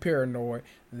make you paranoid,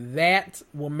 that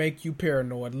will make you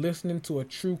paranoid. Listening to a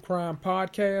true crime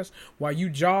podcast while you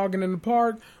jogging in the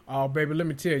park, oh, baby, let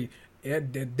me tell you,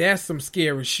 that's some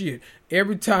scary shit.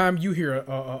 Every time you hear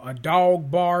a dog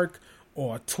bark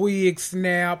or a twig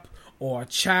snap or a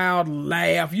child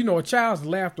laugh, you know, a child's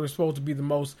laughter is supposed to be the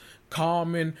most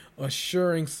calming,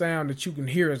 assuring sound that you can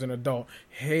hear as an adult.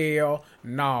 Hell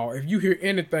no. If you hear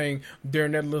anything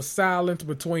during that little silence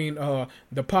between the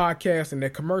podcast and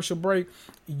that commercial break,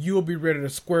 you'll be ready to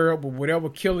square up with whatever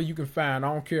killer you can find.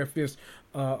 I don't care if it's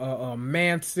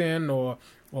Manson or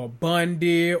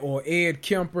Bundy or Ed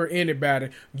Kemper, anybody.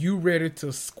 You ready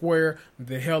to square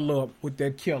the hell up with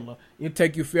that killer. It'll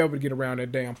take you forever to get around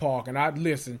that damn park. And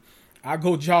I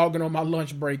go jogging on my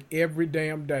lunch break every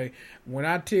damn day. When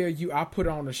I tell you I put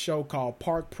on a show called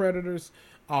Park Predators,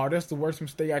 oh, that's the worst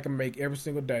mistake I can make every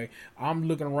single day. I'm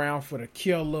looking around for the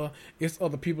killer. It's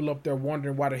other people up there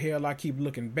wondering why the hell I keep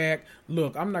looking back.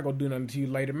 Look, I'm not going to do nothing to you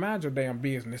later. Mind your damn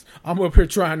business. I'm up here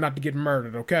trying not to get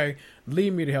murdered, okay?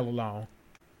 Leave me the hell alone.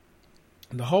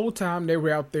 The whole time they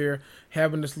were out there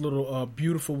having this little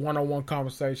beautiful one-on-one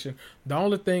conversation, the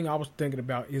only thing I was thinking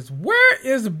about is, where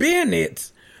is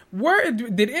Bennett? Where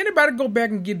did anybody go back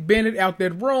and get Bennett out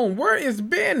that room? Where is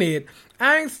Bennett?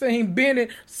 I ain't seen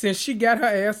Bennett since she got her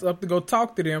ass up to go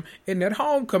talk to them in that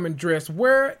homecoming dress.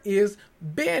 Where is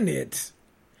Bennett?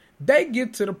 They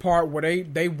get to the part where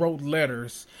they wrote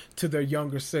letters to their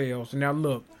younger selves. Now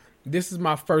look, this is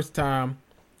my first time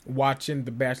watching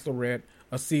The Bachelorette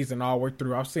a season all the way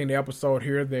through. I've seen the episode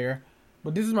here or there,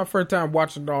 but this is my first time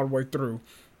watching it all the way through.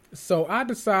 So I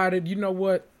decided, you know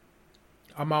what?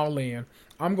 I'm all in.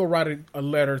 I'm going to write a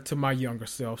letter to my younger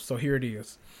self. So here it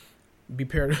is. Be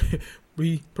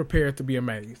prepared to be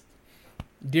amazed.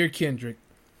 Dear Kendrick,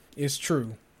 it's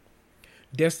true.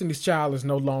 Destiny's Child is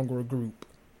no longer a group.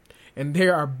 And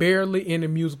there are barely any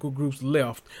musical groups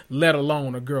left, let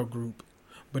alone a girl group.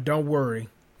 But don't worry.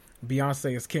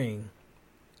 Beyonce is king.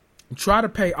 Try to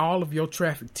pay all of your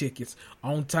traffic tickets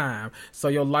on time so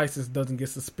your license doesn't get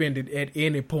suspended at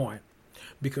any point.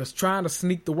 Because trying to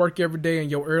sneak to work every day in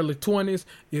your early 20s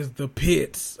is the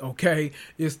pits, okay?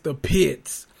 It's the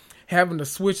pits. Having to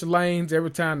switch lanes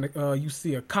every time you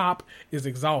see a cop is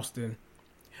exhausting.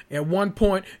 At one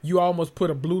point, you almost put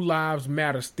a Blue Lives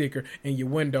Matter sticker in your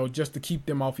window just to keep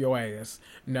them off your ass.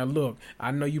 Now look,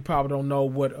 I know you probably don't know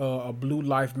what a Blue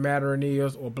Lives Matter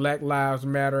is or Black Lives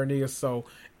Matter is, so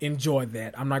enjoy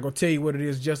that. I'm not going to tell you what it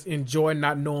is. Just enjoy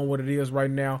not knowing what it is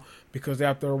right now, because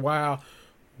after a while,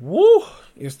 woo,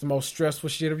 it's the most stressful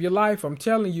shit of your life, I'm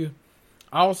telling you.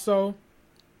 Also,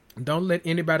 don't let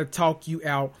anybody talk you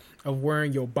out of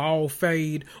wearing your bald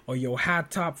fade or your high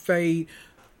top fade.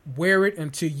 Wear it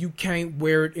until you can't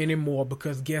wear it anymore,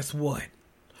 because guess what?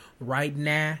 Right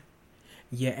now,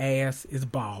 your ass is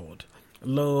bald.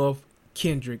 Love,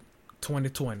 Kendrick,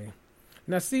 2020.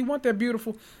 Now, see, wasn't that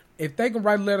beautiful? If they can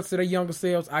write letters to their younger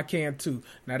selves, I can too.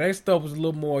 Now, their stuff was a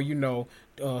little more,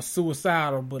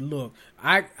 suicidal, but look,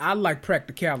 I like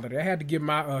practicality. I had to give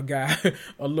my guy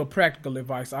a little practical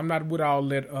advice. I'm not with all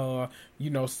that,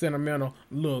 sentimental.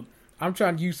 Look, I'm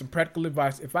trying to use some practical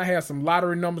advice. If I had some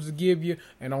lottery numbers to give you,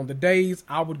 and on the days,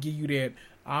 I would give you that.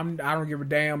 I don't give a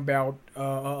damn about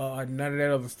none of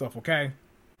that other stuff, okay?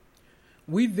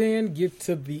 We then get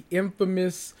to the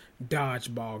infamous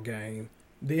dodgeball game.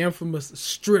 The infamous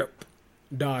strip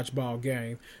dodgeball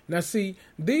game. Now, see,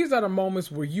 these are the moments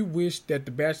where you wish that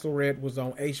The Bachelorette was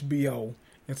on HBO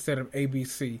instead of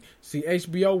ABC. See,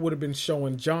 HBO would have been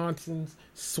showing Johnson's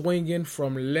swinging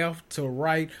from left to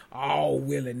right, all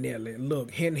willy-nilly.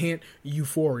 Look, hint, hint,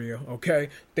 Euphoria, okay?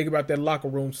 Think about that locker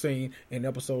room scene in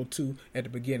episode 2 at the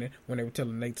beginning when they were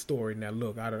telling Nate's story. Now,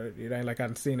 look, it ain't like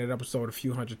I've seen that episode a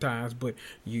few hundred times, but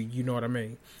you know what I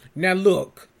mean. Now,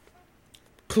 look,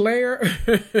 Claire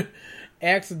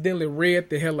accidentally read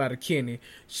the hell out of Kenny.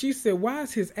 She said, why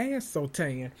is his ass so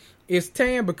tan? It's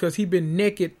tan because he been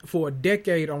naked for a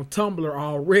decade on Tumblr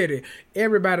already.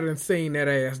 Everybody done seen that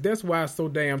ass. That's why it's so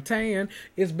damn tan.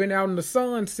 It's been out in the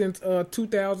sun since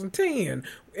 2010.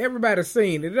 Everybody's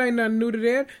seen it. It ain't nothing new to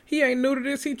that. He ain't new to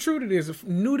this. He true to this.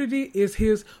 Nudity is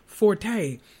his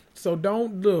forte. So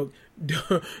don't look.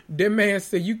 That man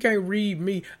said, you can't read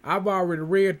me. I've already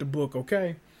read the book,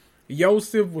 okay?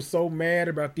 Yosef was so mad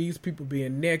about these people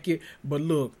being naked. But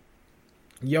look,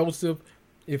 Yosef,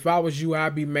 if I was you,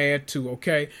 I'd be mad too,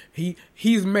 okay?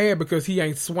 He's mad because he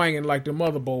ain't swinging like them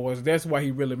other boys. That's why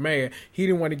he really mad. He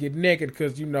didn't want to get naked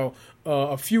because,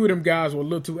 a few of them guys were a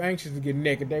little too anxious to get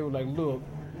naked. They were like, look,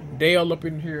 Dale up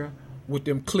in here with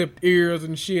them clipped ears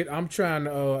and shit. I'm trying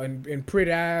to, and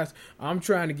pretty eyes, I'm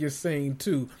trying to get seen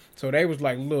too. So they was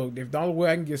like, look, if the only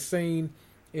way I can get seen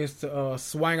is to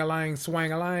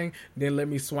swang-a-lang, then let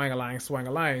me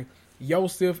swang-a-lang.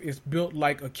 Yosef is built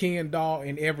like a Ken doll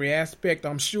in every aspect,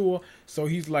 I'm sure. So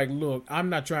he's like, look, I'm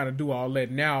not trying to do all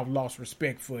that. Now I've lost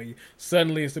respect for you.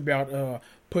 Suddenly it's about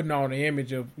putting on the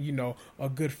image of, a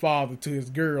good father to his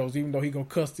girls, even though he gonna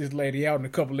cuss this lady out in a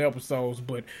couple of episodes,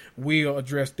 but we'll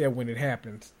address that when it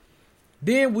happens.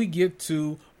 Then we get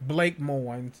to Blake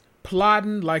Moynes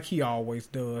plotting like he always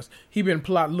does. He been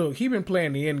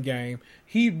playing the end game.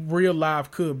 He real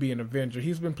life could be an Avenger.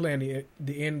 He's been playing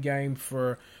the end game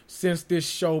since this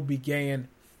show began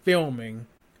filming.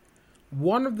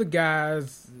 One of the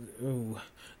guys,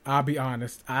 I'll be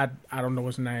honest, I don't know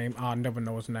his name. I'll never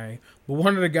know his name. But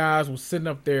one of the guys was sitting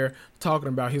up there talking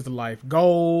about his life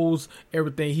goals,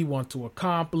 everything he wanted to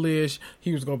accomplish.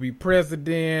 He was going to be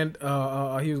president. He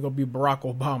was going to be Barack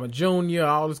Obama Jr.,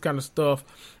 all this kind of stuff.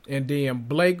 And then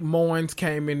Blake Moynes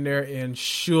came in there and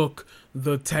shook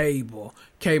the table,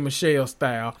 K. Michelle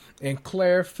style. And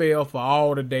Claire fell for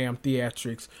all the damn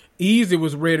theatrics. Easy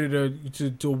was ready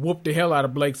to whoop the hell out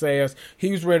of Blake's ass.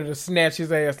 He was ready to snatch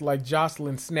his ass like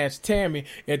Jocelyn snatched Tammy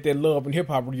at that Love and Hip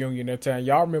Hop reunion that time.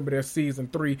 Y'all remember that season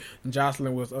 3,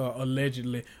 Jocelyn was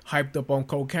allegedly hyped up on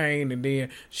cocaine, and then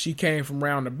she came from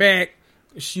around the back.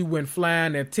 She went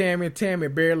flying at Tammy. Tammy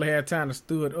barely had time to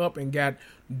stood up and got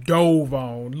dove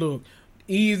on. Look,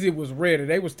 Easy was ready.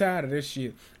 They was tired of this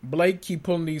shit. Blake keep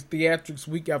pulling these theatrics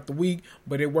week after week,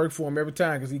 but it worked for him every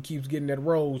time because he keeps getting that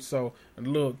role. So,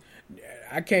 look,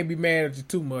 I can't be mad at you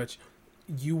too much.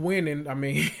 You winning. I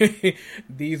mean,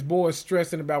 these boys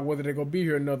stressing about whether they're going to be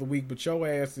here another week, but your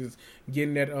ass is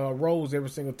getting that rose every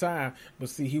single time. But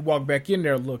see, he walked back in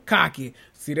there a little cocky.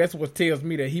 See, that's what tells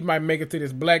me that he might make it to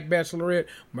this black bachelorette,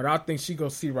 but I think she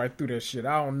going to see right through that shit.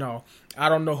 I don't know. I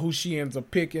don't know who she ends up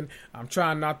picking. I'm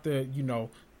trying not to,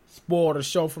 spoil the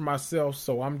show for myself.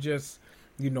 So I'm just,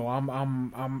 I'm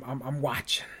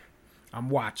watching. I'm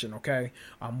watching, okay?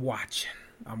 I'm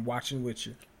watching with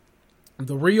you.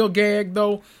 The real gag,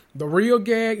 though,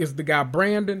 is the guy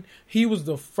Brandon. He was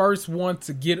the first one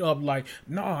to get up like,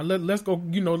 nah, let's go,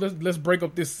 let's break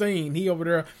up this scene. He over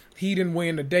there, he didn't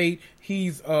win the date.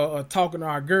 He's talking to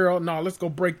our girl. Nah, let's go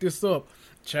break this up.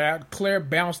 Child, Claire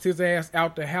bounced his ass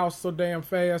out the house so damn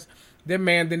fast. That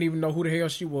man didn't even know who the hell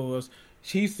she was.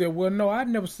 She said, well, no, I'd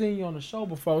never seen you on the show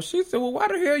before. She said, well, why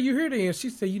the hell you here then? She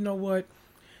said, you know what?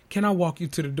 Can I walk you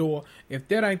to the door? If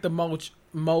that ain't the most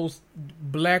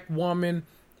black woman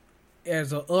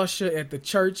as a usher at the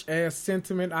church ass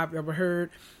sentiment I've ever heard,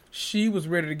 she was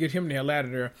ready to get him the hell out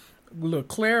of there. Look,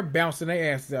 Claire bouncing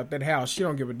their asses out that house. She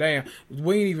don't give a damn.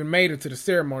 We ain't even made it to the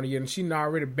ceremony yet, and she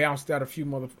already bounced out a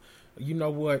few You know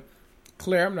what,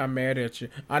 Claire, I'm not mad at you.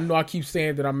 I know I keep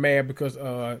saying that I'm mad because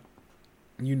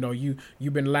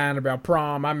you've been lying about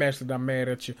prom. I'm actually not mad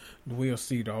at you. We'll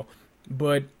see though.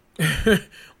 But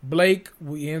Blake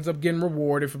ends up getting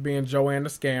rewarded for being Joanne the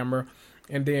scammer.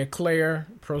 And then Claire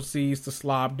proceeds to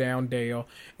slob down Dale.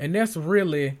 And that's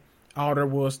really all there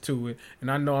was to it.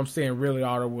 And I know I'm saying really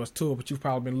all there was to it, but you've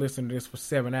probably been listening to this for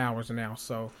 7 hours now.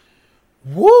 So,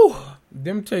 woo!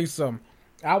 Let me tell you something.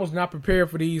 I was not prepared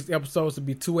for these episodes to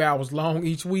be 2 hours long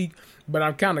each week, but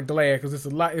I'm kind of glad because it's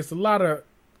a lot of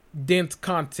dense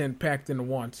content packed into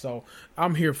one. So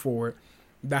I'm here for it.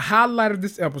 The highlight of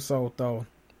this episode, though,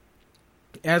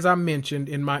 as I mentioned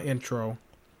in my intro,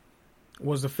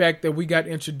 was the fact that we got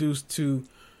introduced to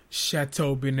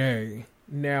Chateau Binet.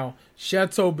 Now,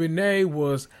 Chateau Binet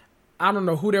was, I don't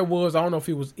know who that was. I don't know if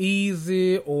it was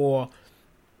Easy or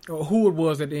who it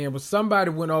was at the end, but somebody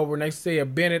went over and they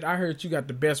said, Bennett, I heard you got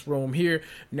the best room here.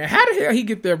 Now, how the hell he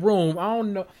get that room?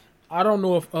 I don't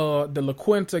know if the La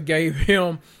Quinta gave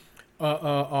him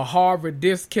a Harvard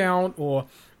discount or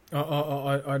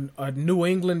a New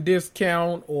England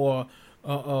discount or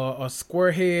a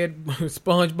squarehead,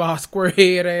 SpongeBob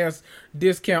squarehead ass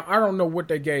discount. I don't know what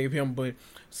they gave him, but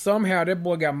somehow that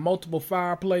boy got multiple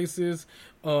fireplaces,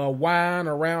 wine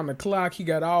around the clock. He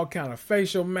got all kind of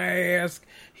facial masks.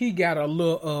 He got a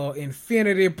little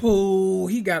infinity pool.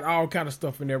 He got all kind of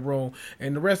stuff in that room.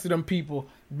 And the rest of them people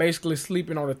basically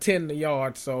sleeping on a tent in the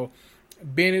yard. So,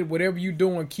 Bennett, whatever you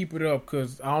doing, keep it up,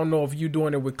 because I don't know if you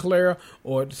doing it with Clara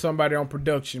or somebody on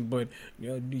production, but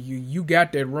you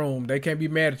got that room. They can't be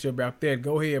mad at you about that.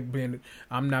 Go ahead, Bennett.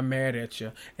 I'm not mad at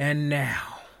you. And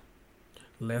now,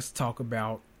 let's talk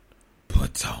about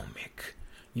Potomac.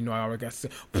 You know, I already got to say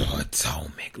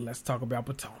Potomac. Let's talk about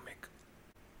Potomac.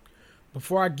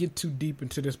 Before I get too deep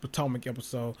into this Potomac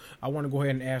episode, I want to go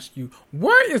ahead and ask you,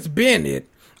 where is Bennett?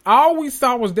 All we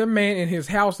saw was that man in his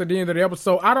house at the end of the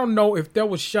episode. I don't know if that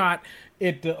was shot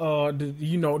at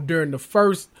during the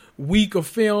first week of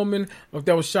filming, or if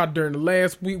that was shot during the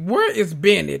last week. Where is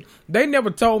Bennett? They never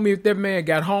told me if that man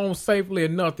got home safely or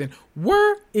nothing.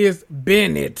 Where is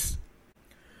Bennett?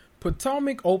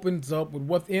 Potomac opens up with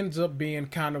what ends up being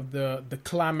kind of the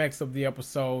climax of the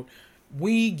episode.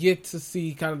 We get to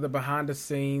see kind of the behind the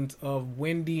scenes of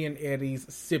Wendy and Eddie's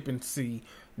Sip and See.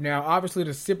 Now, obviously,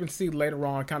 the Sip and See later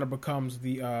on kind of becomes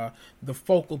the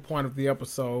focal point of the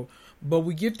episode. But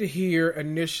we get to hear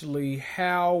initially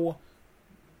how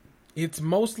it's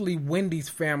mostly Wendy's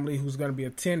family who's going to be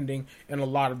attending and a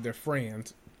lot of their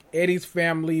friends. Eddie's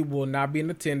family will not be in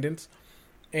attendance.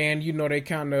 And, they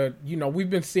kind of, we've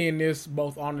been seeing this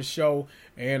both on the show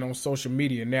and on social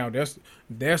media. Now,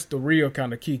 that's the real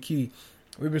kind of key.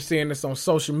 We've been seeing this on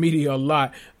social media a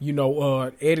lot.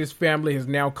 Eddie's family has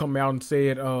now come out and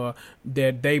said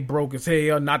that they broke as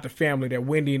hell. Not the family, that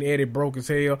Wendy and Eddie broke as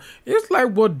hell. It's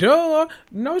like, well, duh.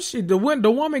 No,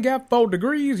 the woman got 4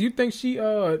 degrees. You think she,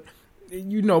 paid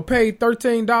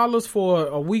 $13 for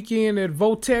a weekend at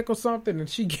Votech or something, and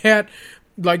she got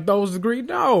like those degrees?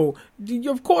 No,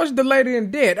 of course the lady in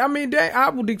debt. I mean, I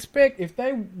would expect if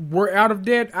they were out of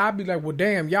debt, I'd be like, well,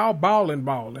 damn, y'all balling.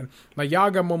 Like, y'all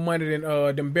got more money than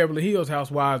them Beverly Hills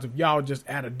housewives if y'all just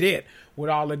out of debt with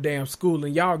all the damn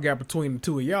schooling y'all got between the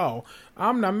two of y'all.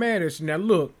 I'm not mad at you. Now,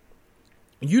 look,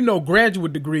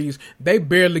 graduate degrees, they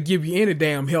barely give you any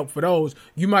damn help for those.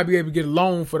 You might be able to get a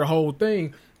loan for the whole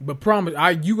thing, but promise,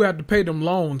 you have to pay them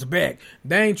loans back.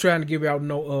 They ain't trying to give out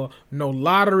no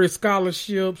lottery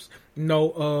scholarships,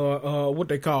 no what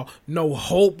they call no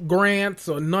hope grants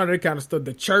or none of that kind of stuff.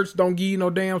 The church don't give you no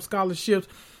damn scholarships.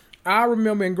 I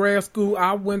remember in grad school,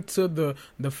 I went to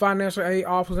the financial aid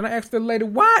office and I asked the lady,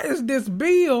 why is this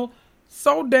bill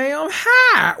so damn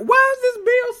high? Why is this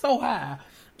bill so high?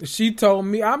 She told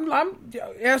me, I'm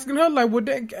asking her, like, well,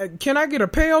 can I get a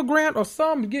Pell Grant or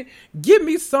something? Give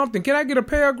me something. Can I get a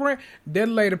Pell Grant? That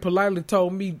lady politely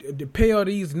told me to pay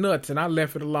these nuts, and I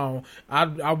left it alone.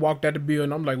 I walked out the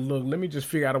building. I'm like, look, let me just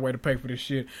figure out a way to pay for this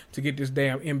shit to get this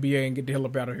damn MBA and get the hell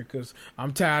up out of here, because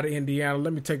I'm tired of Indiana.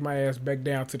 Let me take my ass back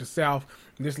down to the South.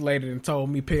 This lady done told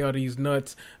me pay all these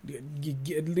nuts.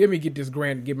 Let me get this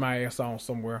grant and get my ass on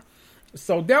somewhere.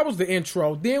 So that was the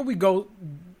intro. Then we go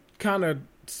kind of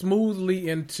smoothly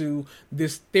into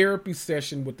this therapy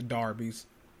session with the Darbys.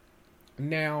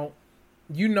 Now,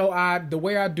 the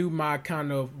way I do my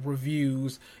kind of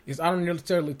reviews is I don't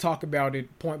necessarily talk about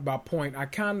it point by point. I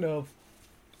kind of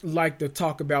like to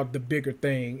talk about the bigger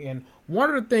thing. And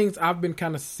one of the things I've been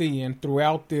kind of seeing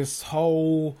throughout this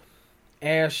whole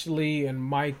Ashley and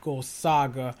Michael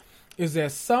saga is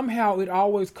that somehow it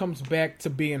always comes back to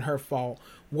being her fault,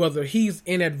 whether he's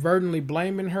inadvertently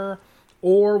blaming her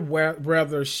or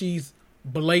whether she's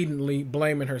blatantly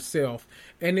blaming herself.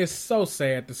 And it's so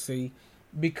sad to see,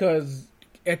 because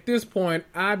at this point,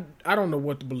 I don't know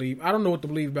what to believe. I don't know what to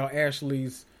believe about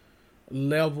Ashley's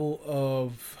level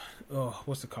of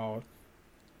what's it called?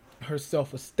 Her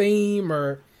self-esteem,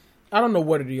 or I don't know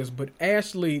what it is, but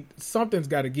Ashley, something's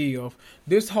got to give.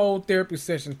 This whole therapy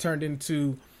session turned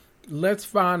into, let's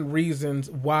find reasons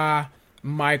why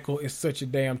Michael is such a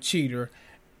damn cheater,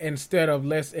 instead of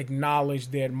let's acknowledge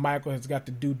that Michael has got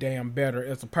to do damn better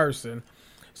as a person.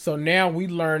 So now we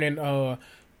learning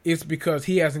it's because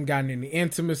he hasn't gotten any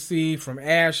intimacy from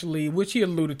Ashley, which he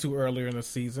alluded to earlier in the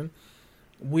season.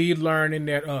 We learning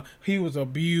that he was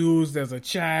abused as a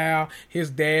child.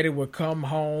 His daddy would come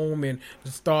home and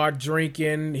start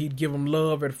drinking. He'd give him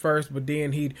love at first, but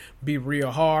then he'd be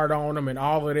real hard on him, and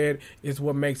all of that is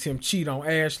what makes him cheat on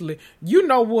Ashley. You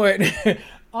know what?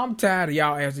 I'm tired of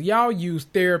y'all asking. Y'all use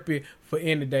therapy for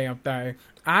any damn thing.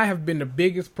 I have been the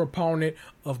biggest proponent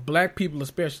of black people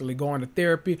especially going to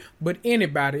therapy, but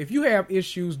anybody, if you have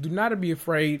issues, do not be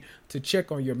afraid to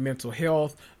check on your mental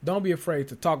health. Don't be afraid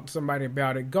to talk to somebody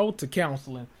about it. Go to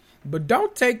counseling. But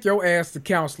don't take your ass to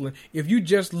counseling if you're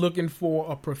just looking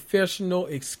for a professional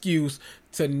excuse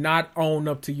to not own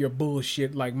up to your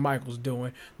bullshit like Michael's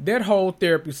doing. That whole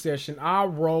therapy session, I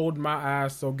rolled my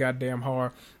eyes so goddamn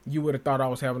hard, you would have thought I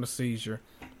was having a seizure.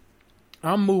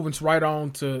 I'm moving right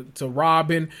on to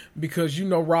Robin, because you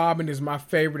know Robin is my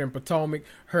favorite in Potomac.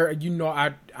 Her, you know,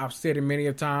 I've said it many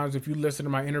a times. If you listen to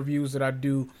my interviews that I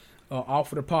do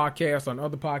off of the podcast, on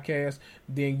other podcasts,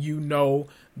 then you know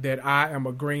that I am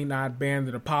a green-eyed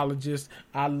bandit apologist.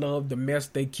 I love the mess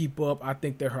they keep up. I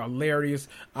think they're hilarious.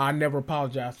 I never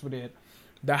apologize for that.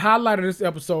 The highlight of this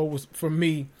episode was, for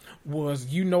me, was,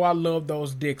 you know, I love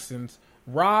those Dixons.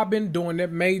 Robin doing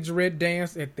that majorette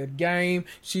dance at that game.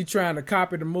 She trying to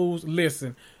copy the moves.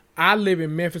 Listen, I live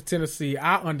in Memphis, Tennessee.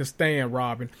 I understand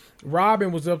Robin.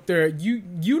 Robin was up there.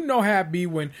 You know how it be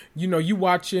when, you know, you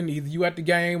watching, either you at the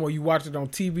game or you watch it on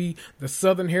TV, the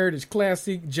Southern Heritage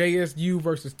Classic, JSU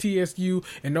versus TSU,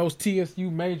 and those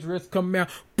TSU majorettes come out.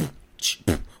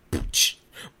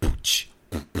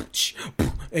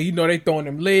 And you know they throwing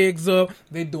them legs up,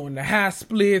 they doing the high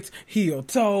splits, heel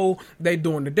toe, they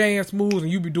doing the dance moves, and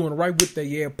you be doing it right with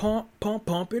the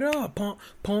pump it up,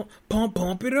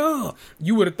 pump it up.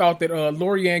 You would have thought that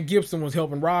Lorianne Gibson was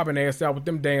helping Robin ass out with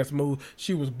them dance moves.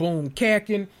 She was boom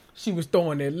cacking, she was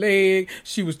throwing that leg,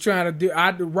 she was trying to do.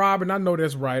 Robin, I know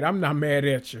that's right. I'm not mad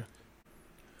at you.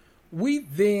 We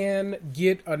then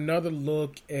get another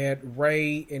look at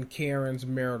Ray and Karen's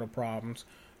marital problems.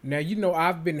 Now, you know,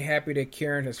 I've been happy that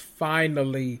Karen has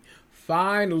finally,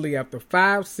 after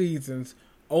 5 seasons,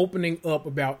 opening up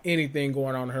about anything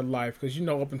going on in her life. Because, you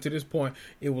know, up until this point,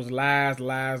 it was lies,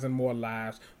 and more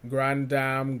lies.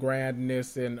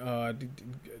 Grandness, and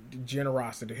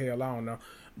generosity. Hell, I don't know.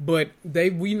 But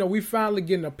we finally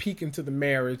getting a peek into the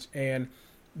marriage. And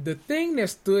the thing that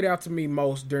stood out to me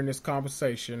most during this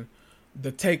conversation,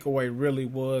 the takeaway really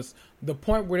was the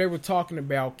point where they were talking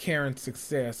about Karen's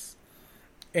success.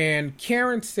 And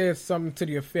Karen said something to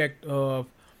the effect of,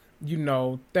 you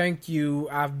know, thank you,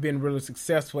 I've been really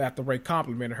successful, after Ray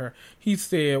complimented her. He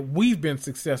said, we've been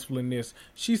successful in this.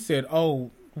 She said,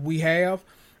 oh, we have?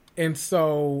 And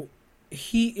so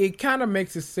it kind of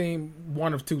makes it seem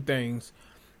one of two things.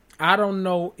 I don't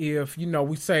know if, you know,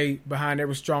 we say behind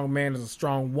every strong man is a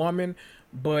strong woman,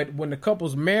 but when the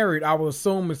couple's married, I would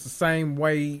assume it's the same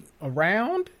way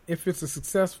around if it's a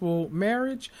successful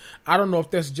marriage. I don't know if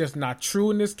that's just not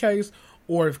true in this case,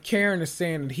 or if Karen is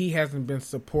saying that he hasn't been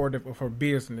supportive of her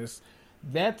business.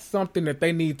 That's something that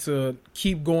they need to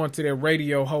keep going to their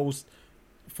radio host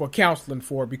for counseling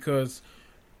for, because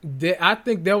I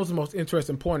think that was the most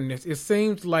interesting point in this. It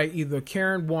seems like either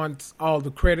Karen wants all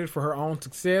the credit for her own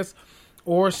success,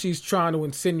 or she's trying to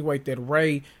insinuate that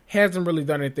Ray hasn't really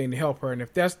done anything to help her. And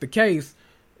if that's the case,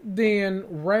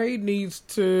 then Ray needs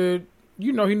to,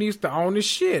 you know, he needs to own his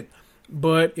shit.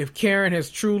 But if Karen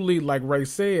has truly, like Ray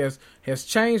says, has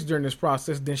changed during this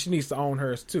process, then she needs to own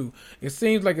hers too. It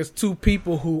seems like it's two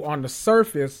people who on the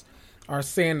surface are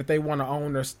saying that they want to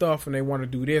own their stuff and they want to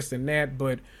do this and that.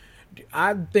 But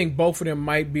I think both of them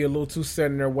might be a little too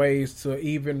set in their ways to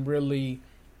even really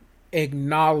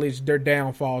acknowledge their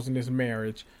downfalls in this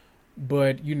marriage.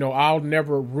 But, you know, I'll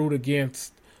never root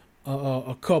against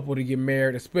a couple to get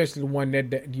married, especially the one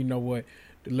that you know what,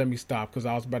 let me stop, because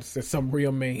I was about to say something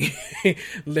real mean.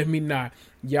 Let me not.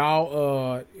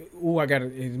 Y'all, I got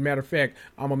as a matter of fact,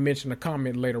 I'm going to mention a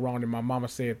comment later on that my mama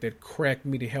said that cracked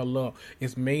me the hell up.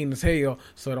 It's mean as hell,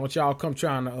 so don't y'all come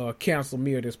trying to cancel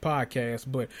me or this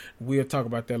podcast, but we'll talk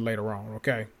about that later on,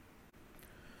 okay?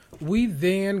 We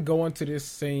then go into this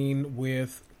scene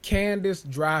with Candace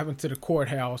driving to the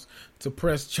courthouse to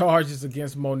press charges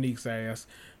against Monique's ass.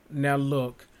 Now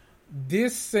look,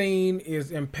 this scene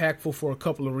is impactful for a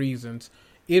couple of reasons.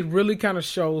 It really kind of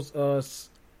shows us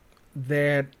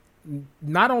that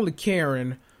not only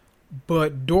Karen,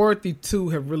 but Dorothy too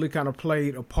have really kind of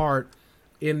played a part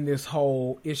in this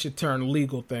whole it should turn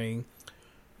legal thing.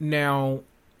 Now,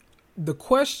 the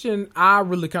question I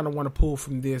really kind of want to pull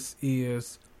from this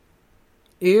is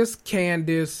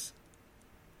Candace,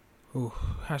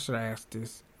 how should I ask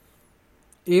this?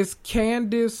 Is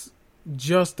Candace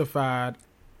justified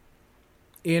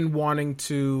in wanting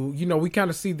to, we kind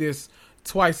of see this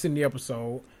twice in the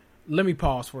episode. Let me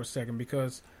pause for a second,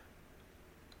 because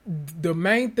the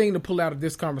main thing to pull out of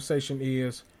this conversation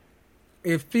is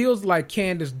it feels like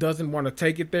Candace doesn't want to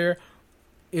take it there.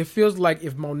 It feels like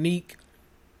if Monique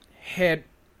had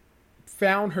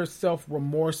found herself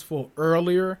remorseful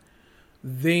earlier,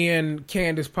 then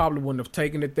Candace probably wouldn't have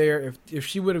taken it there. If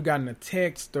she would have gotten a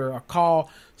text or a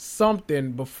call,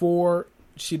 something before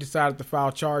she decided to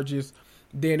file charges,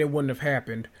 then it wouldn't have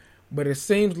happened. But it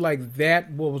seems like that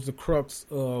was the crux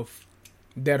of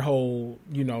that whole,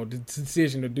 the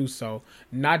decision to do so.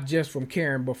 Not just from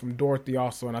Karen, but from Dorothy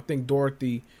also. And I think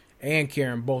Dorothy and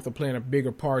Karen both are playing a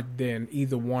bigger part than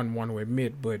either one want to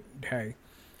admit. But hey.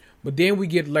 But then we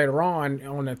get later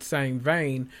on that same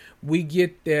vein, we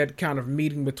get that kind of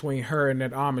meeting between her and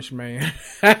that Amish man.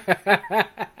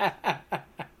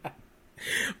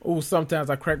 Oh, sometimes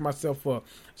I crack myself up.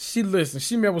 She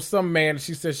met with some man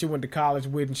she said she went to college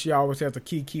with, and she always has a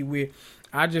kiki with.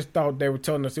 I just thought they were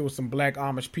telling us it was some black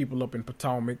Amish people up in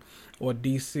Potomac or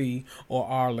DC or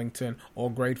Arlington or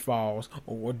Great Falls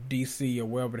or DC or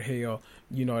wherever the hell,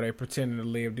 they pretending to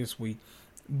live this week.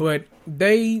 But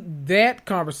that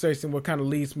conversation what kind of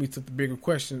leads me to the bigger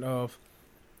question of,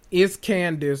 is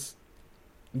Candace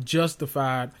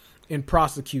justified in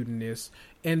prosecuting this?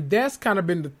 And that's kind of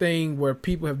been the thing where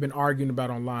people have been arguing about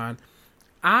online.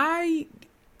 I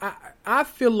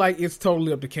feel like it's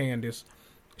totally up to Candace.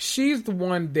 She's the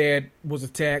one that was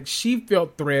attacked. She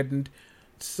felt threatened.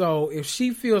 So if she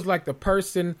feels like the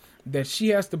person that she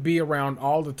has to be around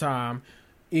all the time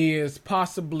is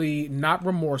possibly not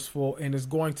remorseful and is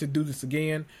going to do this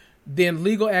again, then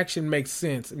legal action makes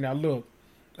sense. Now, look,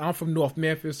 I'm from North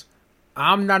Memphis.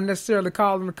 I'm not necessarily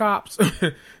calling the cops.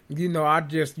 I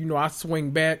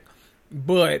swing back,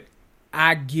 but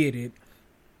I get it.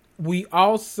 We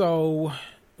also,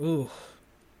 we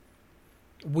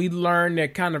learned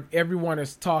that kind of everyone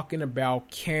is talking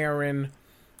about Karen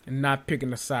and not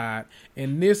picking a side.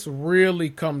 And this really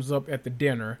comes up at the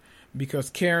dinner, because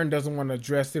Karen doesn't want to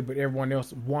address it, but everyone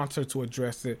else wants her to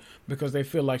address it because they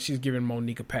feel like she's giving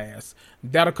Monique a pass.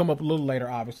 That'll come up a little later,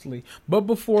 obviously. But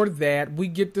before that, we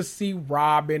get to see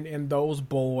Robin and those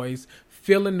boys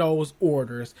filling those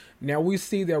orders. Now, we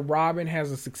see that Robin has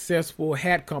a successful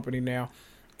hat company now.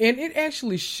 And it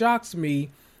actually shocks me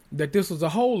that this was a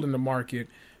hole in the market.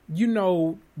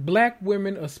 Black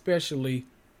women especially,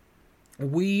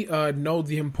 we know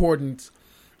the importance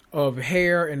of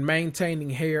hair and maintaining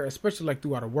hair, especially like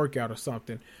throughout a workout or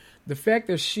something. The fact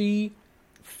that she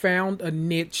found a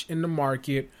niche in the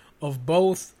market of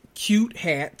both cute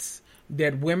hats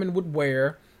that women would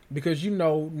wear, because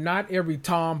not every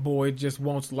tomboy just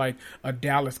wants like a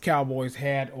Dallas Cowboys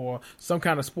hat or some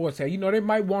kind of sports hat. They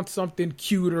might want something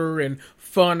cuter and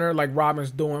funner like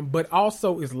Robin's doing, but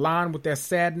also is lined with that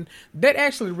satin. That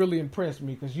actually really impressed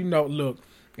me, because look,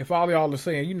 if all y'all are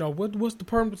saying, what's the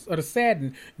purpose of the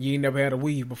satin? You ain't never had a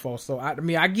weave before. So,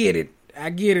 I get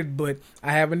it, but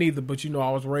I haven't either. But,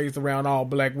 I was raised around all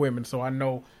black women, so I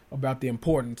know about the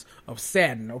importance of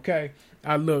satin, okay?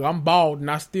 Look, I'm bald, and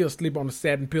I still sleep on a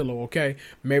satin pillow, okay?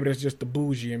 Maybe that's just the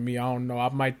bougie in me. I don't know. I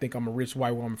might think I'm a rich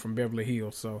white woman from Beverly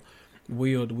Hills, so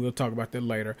we'll talk about that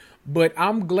later. But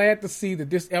I'm glad to see that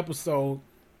this episode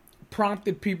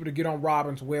prompted people to get on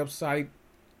Robin's website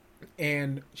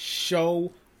and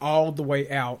show all the way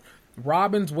out.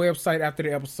 Robin's website after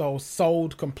the episode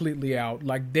sold completely out.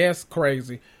 Like, that's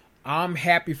crazy. I'm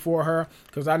happy for her,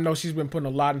 because I know she's been putting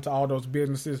a lot into all those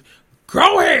businesses.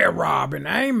 Go ahead, Robin.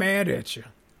 I ain't mad at you.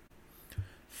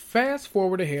 Fast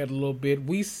forward ahead a little bit.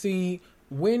 We see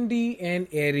Wendy and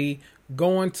Eddie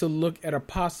going to look at a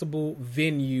possible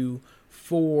venue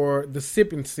for the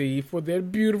Sippin' Sea for their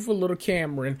beautiful little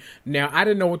Cameron. Now, I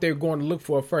didn't know what they were going to look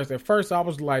for at first. At first, I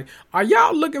was like, are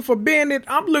y'all looking for Bennett?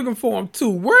 I'm looking for him too.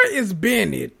 Where is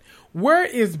Bennett? Where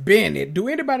is Bennett? Do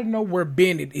anybody know where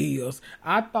Bennett is?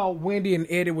 I thought Wendy and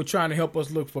Eddie were trying to help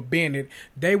us look for Bennett.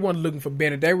 They weren't looking for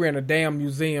Bennett. They were in a damn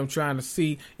museum trying to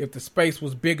see if the space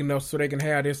was big enough so they can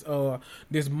have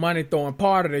this money throwing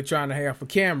party they're trying to have for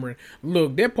Cameron.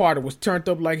 Look, their party was turned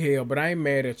up like hell, but I ain't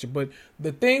mad at you. But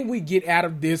the thing we get out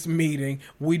of this meeting,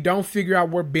 we don't figure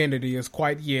out where Bennett is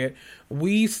quite yet.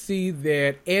 We see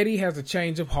that Eddie has a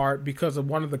change of heart because of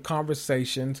one of the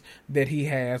conversations that he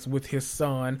has with his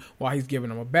son while he's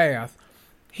giving him a bath.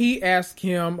 He asked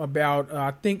him about,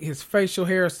 I think, his facial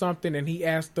hair or something, and he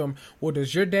asked him, well,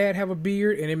 does your dad have a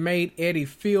beard? And it made Eddie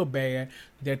feel bad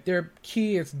that their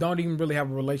kids don't even really have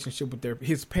a relationship with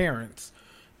his parents.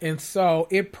 And so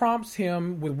it prompts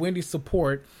him, with Wendy's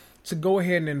support, to go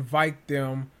ahead and invite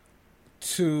them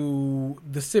to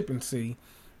the Sip and See.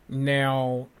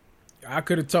 Now, I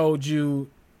could have told you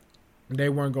they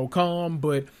weren't going to come,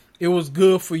 but it was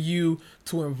good for you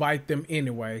to invite them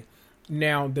anyway.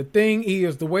 Now, the thing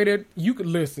is, the way that you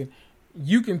can listen,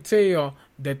 you can tell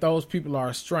that those people are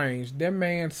estranged. That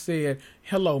man said,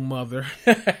 hello, mother.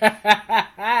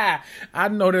 I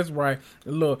know that's right.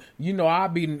 Look, you know,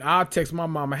 I'll text my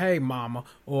mama, hey, mama,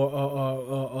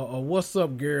 or what's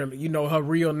up, girl? You know, her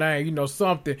real name, you know,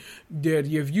 something that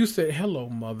if you said, hello,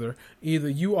 mother, either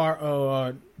you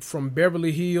are from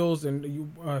Beverly Hills and you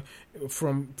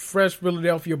from fresh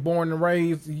Philadelphia, born and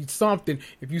raised, something,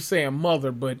 if you say a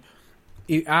mother, but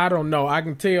I don't know. I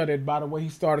can tell that by the way he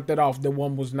started that off, that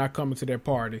one was not coming to their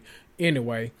party.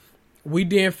 Anyway, we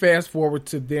then fast forward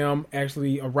to them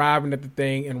actually arriving at the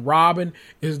thing, and Robin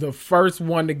is the first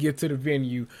one to get to the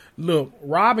venue. Look,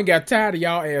 Robin got tired of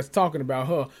y'all ass talking about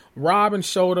her. Robin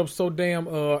showed up so damn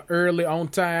early on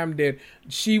time that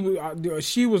she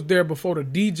was there before the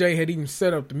DJ had even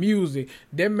set up the music.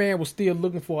 That man was still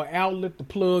looking for an outlet to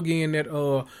plug in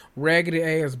that raggedy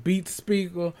ass beat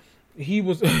speaker. He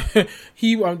was,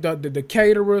 the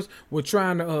caterers were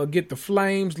trying to get the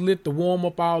flames lit to warm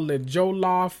up all that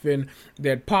jollof and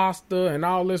that pasta and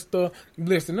all this stuff.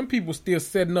 Listen, them people still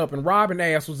setting up, and Robin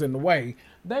ass was in the way.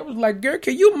 They was like, girl,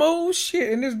 can you move?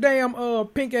 Shit, in this damn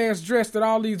pink ass dress that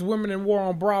all these women in wore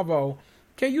on Bravo.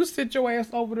 Can you sit your ass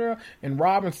over there? And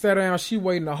Robin sat down. She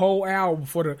waiting a whole hour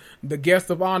before the guest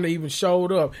of honor even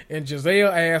showed up. And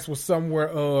Giselle ass was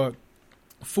somewhere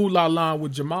Fool-la-la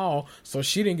with Jamal, so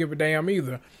she didn't give a damn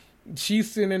either.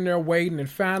 She's sitting in there waiting, and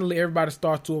finally everybody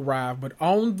starts to arrive. But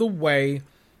on the way,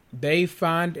 they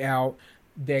find out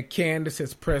that Candace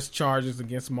has pressed charges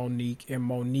against Monique, and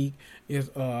Monique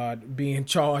is being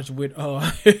charged with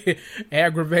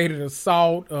aggravated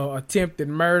assault, attempted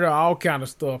murder, all kind of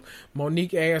stuff.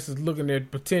 Monique ass is looking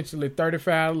at potentially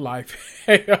 35 to life.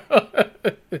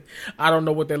 I don't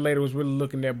know what that lady was really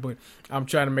looking at, but I'm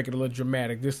trying to make it a little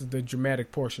dramatic. This is the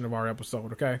dramatic portion of our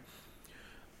episode, okay?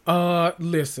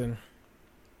 Listen.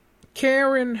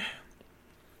 Karen,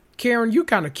 you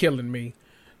kind of killing me.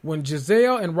 When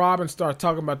Giselle and Robin start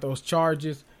talking about those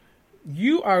charges,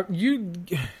 you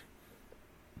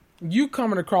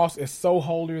coming across as so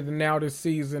holier than thou this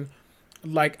season.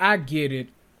 Like, I get it.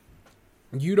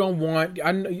 You don't want...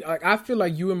 I feel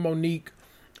like you and Monique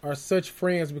are such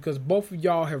friends because both of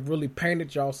y'all have really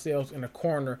painted yourselves in a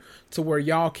corner to where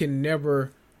y'all can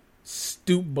never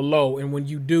stoop below. And when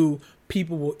you do,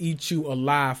 people will eat you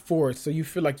alive for it. So you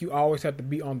feel like you always have to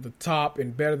be on the top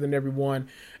and better than everyone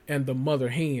and the mother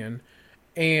hen.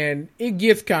 And it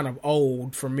gets kind of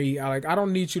old for me. I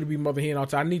don't need you to be mother hen all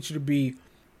the time. I need you to be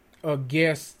a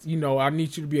guest, you know, I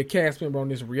need you to be a cast member on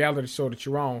this reality show that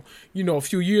you're on. You know, a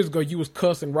few years ago, you was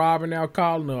cussing Robin out,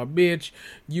 calling her a bitch.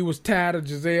 You was tired of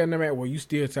Giselle and them. Well, you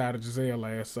still tired of Giselle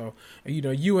ass. So, you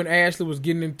know, you and Ashley was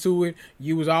getting into it.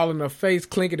 You was all in her face,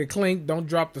 clinkety clink, don't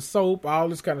drop the soap, all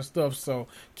this kind of stuff. So,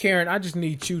 Karen, I just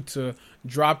need you to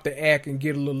drop the act and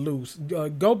get a little loose.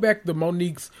 Go back to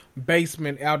Monique's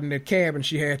basement out in the cabin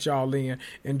she had y'all in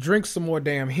and drink some more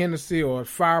damn Hennessy or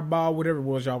Fireball, whatever it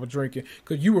was y'all were drinking,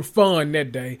 because you were fun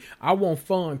that day. I want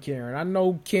fun, Karen. I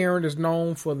know Karen is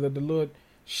known for the little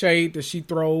shade that she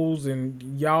throws,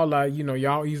 and y'all are, you know,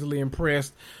 y'all easily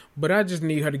impressed, but I just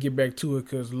need her to get back to it,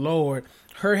 because Lord,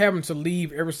 her having to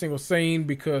leave every single scene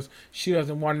because she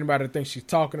doesn't want anybody to think she's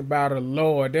talking about her,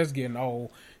 Lord, that's getting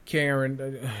old.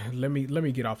 Karen, let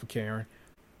me get off of Karen.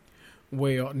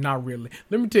 Well, not really.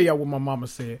 Let me tell y'all what my mama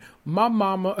said. My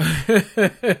mama,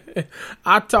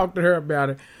 I talked to her about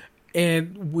it,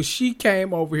 and when she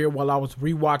came over here while I was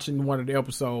rewatching one of the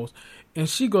episodes, and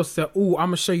she goes, say, ooh, I'm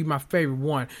going to show you my favorite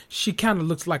one. She kind of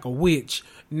looks like a witch.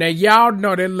 Now, y'all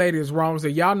know that lady is wrong, so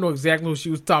y'all know exactly who she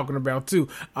was talking about, too.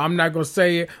 I'm not going to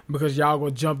say it because y'all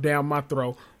going to jump down my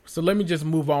throat. So let me just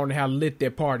move on to how lit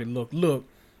that party looked. Look.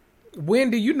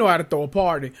 Wendy, you know how to throw a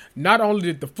party. Not only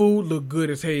did the food look good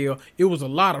as hell, it was a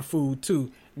lot of food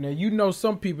too. Now, you know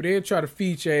some people, they'll try to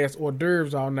feed your ass hors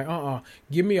d'oeuvres all night.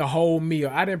 Give me a whole meal.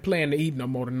 I didn't plan to eat no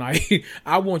more tonight.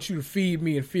 I want you to feed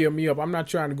me and fill me up. I'm not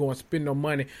trying to go and spend no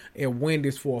money at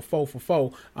Wendy's for a 4 for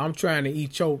 $4. I'm trying to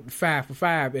eat your 5 for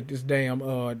 $5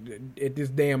 at this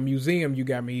damn museum you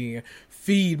got me in.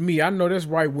 Feed me. I know that's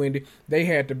right, Wendy. They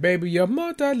had the baby up,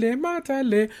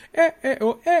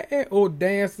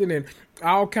 dancing and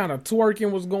all kind of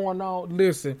twerking was going on.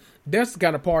 Listen, that's the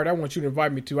kind of party I want you to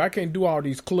invite me to. I can't do all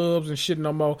these clubs and shit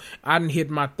no more. I done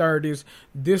hit my 30s.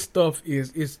 This stuff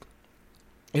is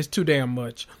too damn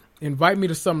much. Invite me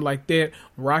to something like that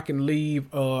where I can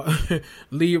leave, well,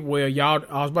 y'all,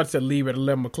 I was about to say leave at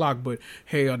 11 o'clock, but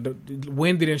hell,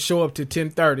 Wendy didn't show up to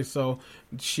 10:30, so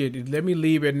shit, let me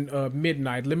leave at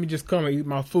midnight. Let me just come and eat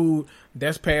my food.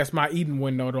 That's past my eating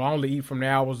window, though. I only eat from the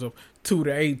hours of 2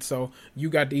 to 8, so you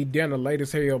got to eat dinner late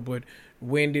as hell, but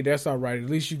Wendy, that's all right. At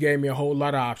least you gave me a whole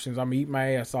lot of options. I'm going to eat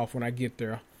my ass off when I get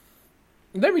there.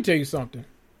 Let me tell you something.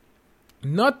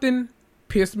 Nothing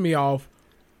pissed me off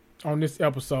on this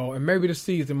episode, and maybe the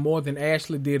season, more than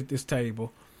Ashley did at this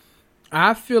table.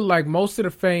 I feel like most of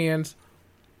the fans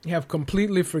have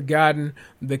completely forgotten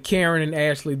the Karen and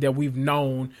Ashley that we've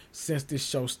known since this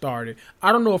show started.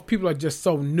 I don't know if people are just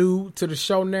so new to the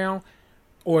show now,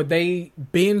 or they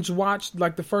binge watched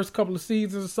like the first couple of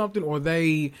seasons or something, or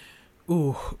they,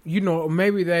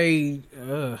 maybe they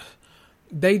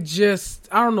just,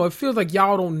 I don't know. It feels like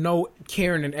y'all don't know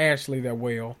Karen and Ashley that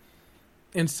well.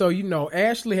 And so,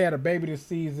 Ashley had a baby this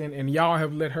season, and y'all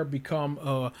have let her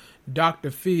become Dr.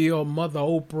 Phil, Mother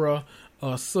Oprah,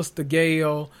 Sister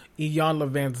Gail, Iyanla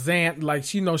Vanzant. Like,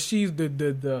 she's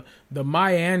the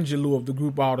Maya Angelou of the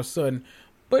group all of a sudden.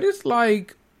 But it's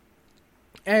like,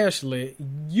 Ashley,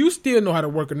 you still know how to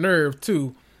work a nerve,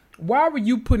 too. Why were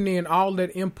you putting in all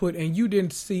that input and you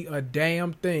didn't see a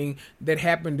damn thing that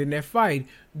happened in that fight?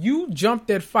 You jumped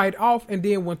that fight off and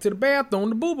then went to the bathroom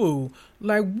to boo-boo.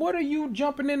 Like, what are you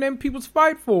jumping in them people's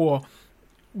fight for?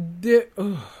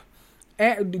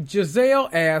 Giselle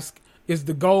asked, is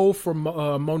the goal for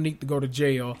Monique to go to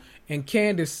jail? And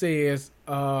Candace says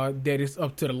that it's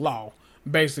up to the law.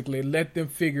 Basically, let them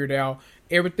figure it out.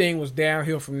 Everything was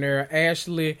downhill from there.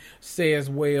 Ashley says,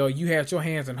 well, you had your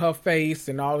hands in her face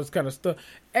and all this kind of stuff.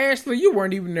 Ashley, you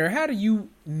weren't even there. How do you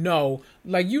know?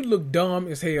 Like, you look dumb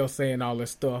as hell saying all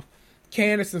this stuff.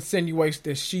 Candace insinuates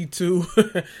that she, too,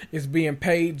 is being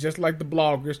paid just like the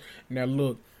bloggers. Now,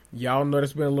 look, y'all know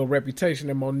there's been a little reputation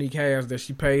that Monique has that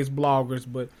she pays bloggers,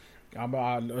 but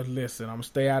listen, I'm going to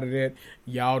stay out of that.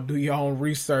 Y'all do your own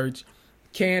research.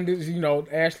 Candace,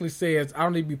 Ashley says, I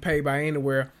don't need to be paid by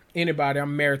anybody.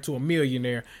 I'm married to a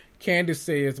millionaire. Candace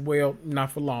says, well,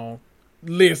 not for long.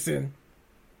 Listen,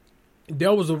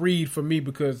 that was a read for me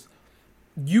because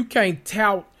you can't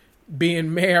tout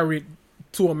being married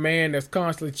to a man that's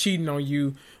constantly cheating on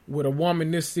you with a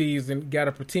woman this season, got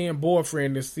a pretend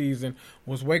boyfriend this season,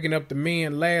 was waking up the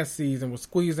men last season, was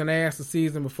squeezing ass the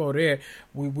season before that.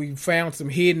 We found some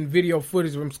hidden video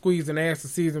footage of him squeezing ass the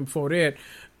season before that,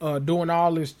 doing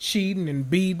all this cheating and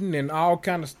beating and all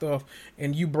kind of stuff,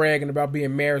 and you bragging about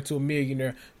being married to a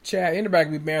millionaire. Child, anybody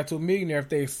can be married to a millionaire if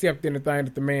they accept anything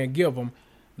that the man give them.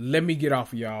 Let me get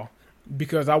off of y'all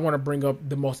because I want to bring up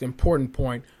the most important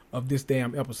point of this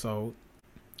damn episode.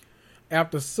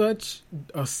 After such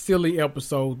a silly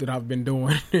episode that I've been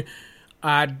doing,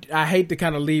 I hate to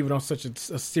kind of leave it on such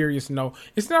a serious note.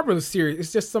 It's not really serious.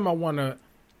 It's just something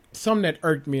that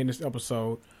irked me in this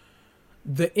episode.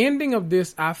 The ending of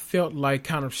this, I felt like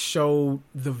kind of showed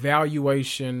the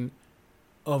valuation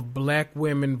of black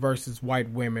women versus white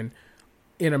women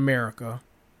in America.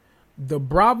 The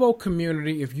Bravo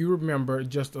community, if you remember,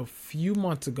 just a few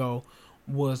months ago,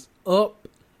 was up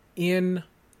in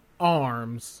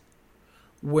arms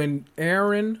when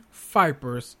Aaron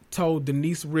Pfeiffer told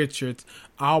Denise Richards,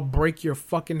 I'll break your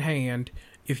fucking hand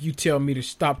if you tell me to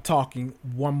stop talking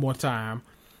one more time.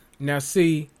 Now,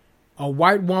 see, a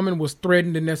white woman was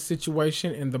threatened in that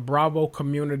situation, and the Bravo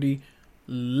community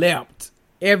leapt.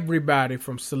 Everybody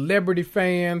from celebrity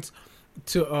fans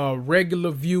to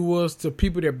regular viewers to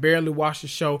people that barely watch the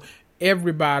show.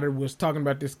 Everybody was talking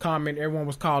about this comment. Everyone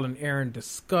was calling Aaron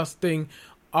disgusting.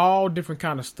 All different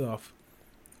kind of stuff.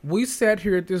 We sat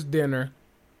here at this dinner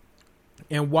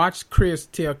and watched Chris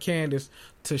tell Candace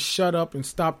to shut up and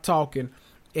stop talking,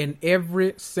 and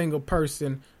every single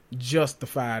person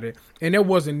justified it. And it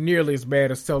wasn't nearly as bad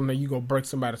as telling her you go break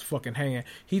somebody's fucking hand.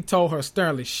 He told her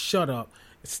sternly, shut up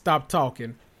and stop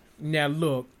talking. Now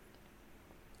look,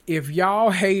 if y'all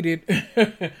hated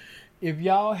if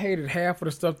y'all hated half of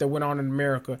the stuff that went on in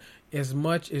America as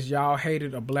much as y'all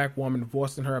hated a black woman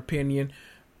voicing her opinion,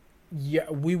 yeah,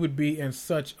 we would be in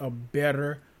such a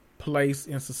better place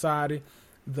in society.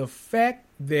 The fact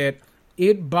that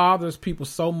it bothers people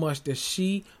so much that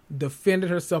she defended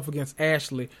herself against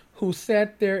Ashley, who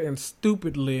sat there and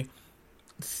stupidly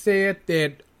said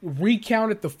that,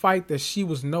 recounted the fight that she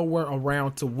was nowhere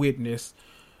around to witness.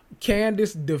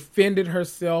 Candace defended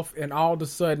herself, and all of a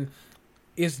sudden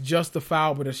it's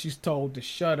justifiable that she's told to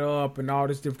shut up and all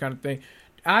this different kind of thing.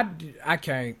 I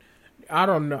can't. I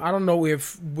don't know. I don't know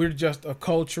if we're just a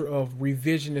culture of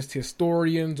revisionist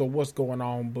historians or what's going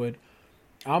on, but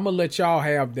I'm gonna let y'all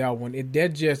have that one.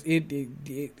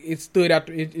 It stood out.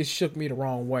 It shook me the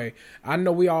wrong way. I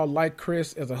know we all like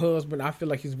Chris as a husband. I feel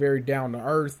like he's very down to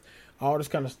earth, all this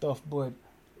kind of stuff. But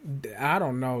I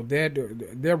don't know.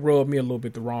 That rubbed me a little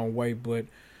bit the wrong way. But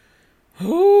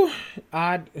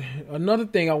another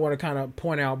thing I want to kind of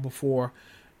point out before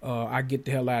I get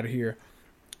the hell out of here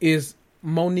is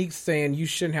Monique saying you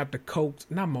shouldn't have to coax.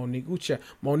 Not Monique.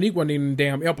 Monique wasn't even in the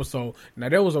damn episode. Now,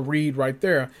 there was a read right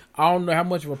there. I don't know how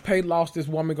much of a pay loss this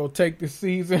woman gonna take this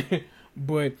season,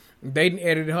 but they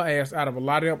edited her ass out of a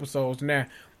lot of episodes. Now,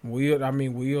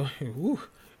 we'll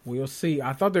see.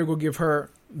 I thought they were gonna give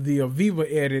her the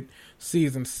Aviva edit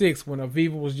season 6 when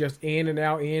Aviva was just in and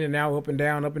out, up and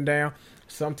down, up and down.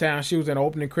 Sometimes she was in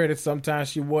opening credits, sometimes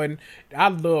she wasn't. I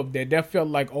loved that. That felt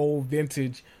like old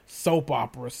vintage soap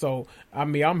opera. So, I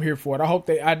mean, I'm here for it. I hope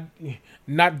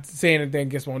not saying anything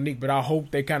against Monique, but I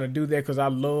hope they kind of do that because I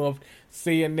love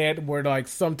seeing that where, like,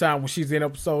 sometimes when she's in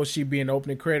episodes, she be in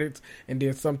opening credits, and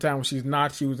then sometimes when she's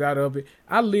not, she was out of it.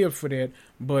 I live for that,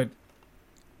 but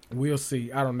we'll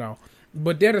see. I don't know.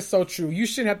 But that is so true. You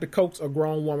shouldn't have to coax a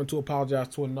grown woman to apologize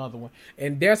to another one.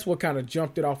 And that's what kind of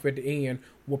jumped it off at the end,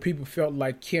 where people felt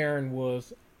like Karen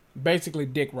was basically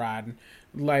dick riding.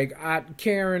 Like,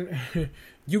 Karen,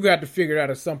 you got to figure it out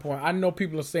at some point. I know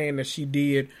people are saying that she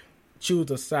did choose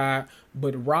a side,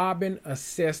 but Robin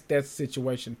assessed that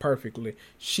situation perfectly.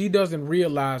 She doesn't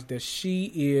realize that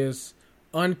she is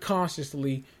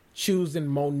unconsciously choosing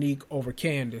Monique over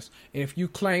Candace. And if you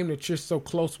claim that you're so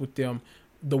close with them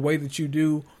the way that you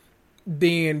do,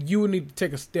 then you need to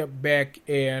take a step back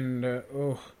and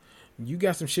you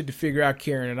got some shit to figure out,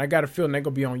 Karen. And I got a feeling they're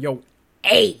going to be on your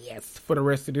ass for the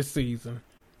rest of this season.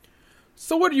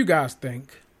 So what do you guys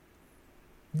think?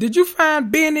 Did you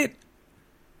find Bennett?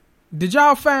 Did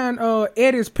y'all find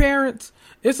Eddie's parents?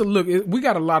 We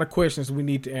got a lot of questions we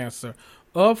need to answer.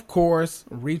 Of course,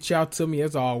 reach out to me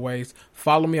as always.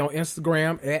 Follow me on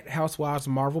Instagram at Housewives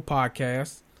Marvel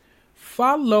Podcast.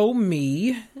 Follow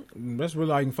me. That's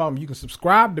really all you can follow me. You can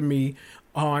subscribe to me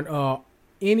on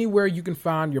anywhere you can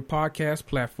find your podcast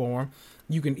platform.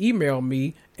 You can email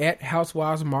me at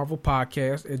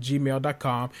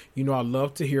housewivesmarvelpodcast@gmail.com. You know I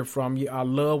love to hear from you. I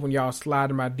love when y'all slide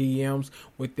in my DMs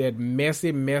with that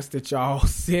messy mess that y'all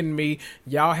send me.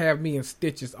 Y'all have me in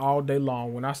stitches all day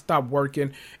long. When I stop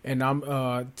working and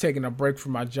I'm taking a break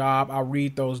from my job, I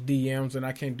read those DMs and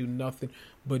I can't do nothing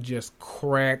but just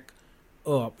crack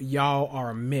up. Y'all are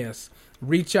a mess.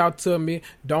 Reach out to me.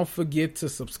 Don't forget to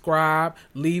subscribe.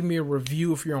 Leave me a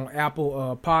review if you're on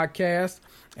Apple Podcasts.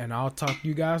 And I'll talk to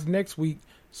you guys next week.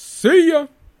 See ya!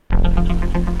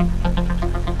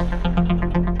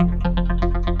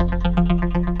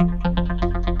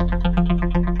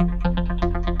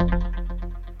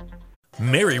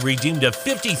 Mary redeemed a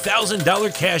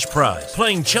 $50,000 cash prize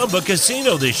playing Chumba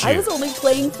Casino this year. I was only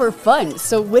playing for fun,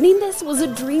 so winning this was a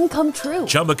dream come true.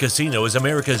 Chumba Casino is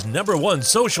America's #1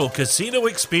 social casino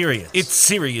experience. It's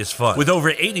serious fun. With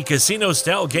over 80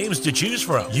 casino-style games to choose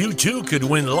from, you too could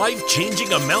win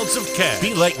life-changing amounts of cash.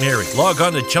 Be like Mary. Log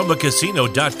on to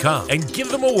ChumbaCasino.com and give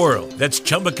them a whirl. That's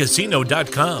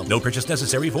ChumbaCasino.com. No purchase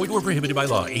necessary. Void where prohibited by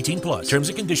law. 18+. Terms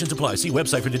and conditions apply. See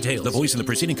website for details. The voice in the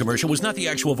preceding commercial was not the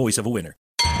actual voice of a winner.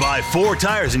 Buy 4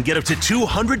 tires and get up to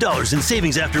 $200 in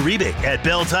savings after rebate at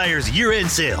Bell Tire's year-end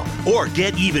sale. Or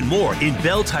get even more in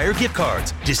Bell Tire gift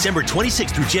cards December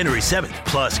 26th through January 7th.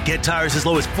 Plus, get tires as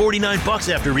low as $49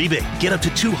 after rebate. Get up to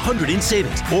 $200 in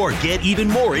savings. Or get even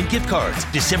more in gift cards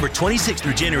December 26th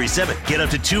through January 7th. Get up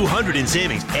to $200 in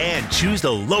savings and choose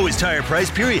the lowest tire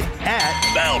price period at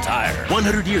Bell Tire.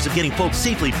 100 years of getting folks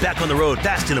safely back on the road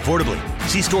fast and affordably.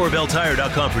 See store or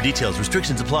belltire.com for details.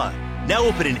 Restrictions apply. Now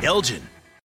open in Elgin.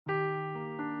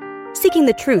 Seeking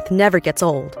the truth never gets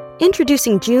old.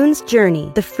 Introducing June's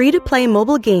Journey, the free-to-play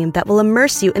mobile game that will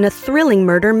immerse you in a thrilling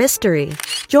murder mystery.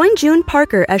 Join June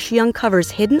Parker as she uncovers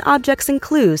hidden objects and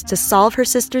clues to solve her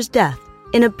sister's death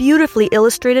in a beautifully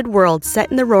illustrated world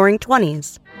set in the Roaring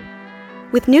 '20s.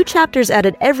 With new chapters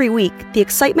added every week, the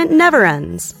excitement never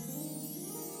ends.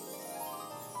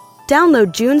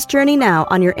 Download June's Journey now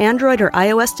on your Android or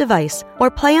iOS device, or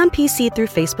play on PC through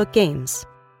Facebook Games.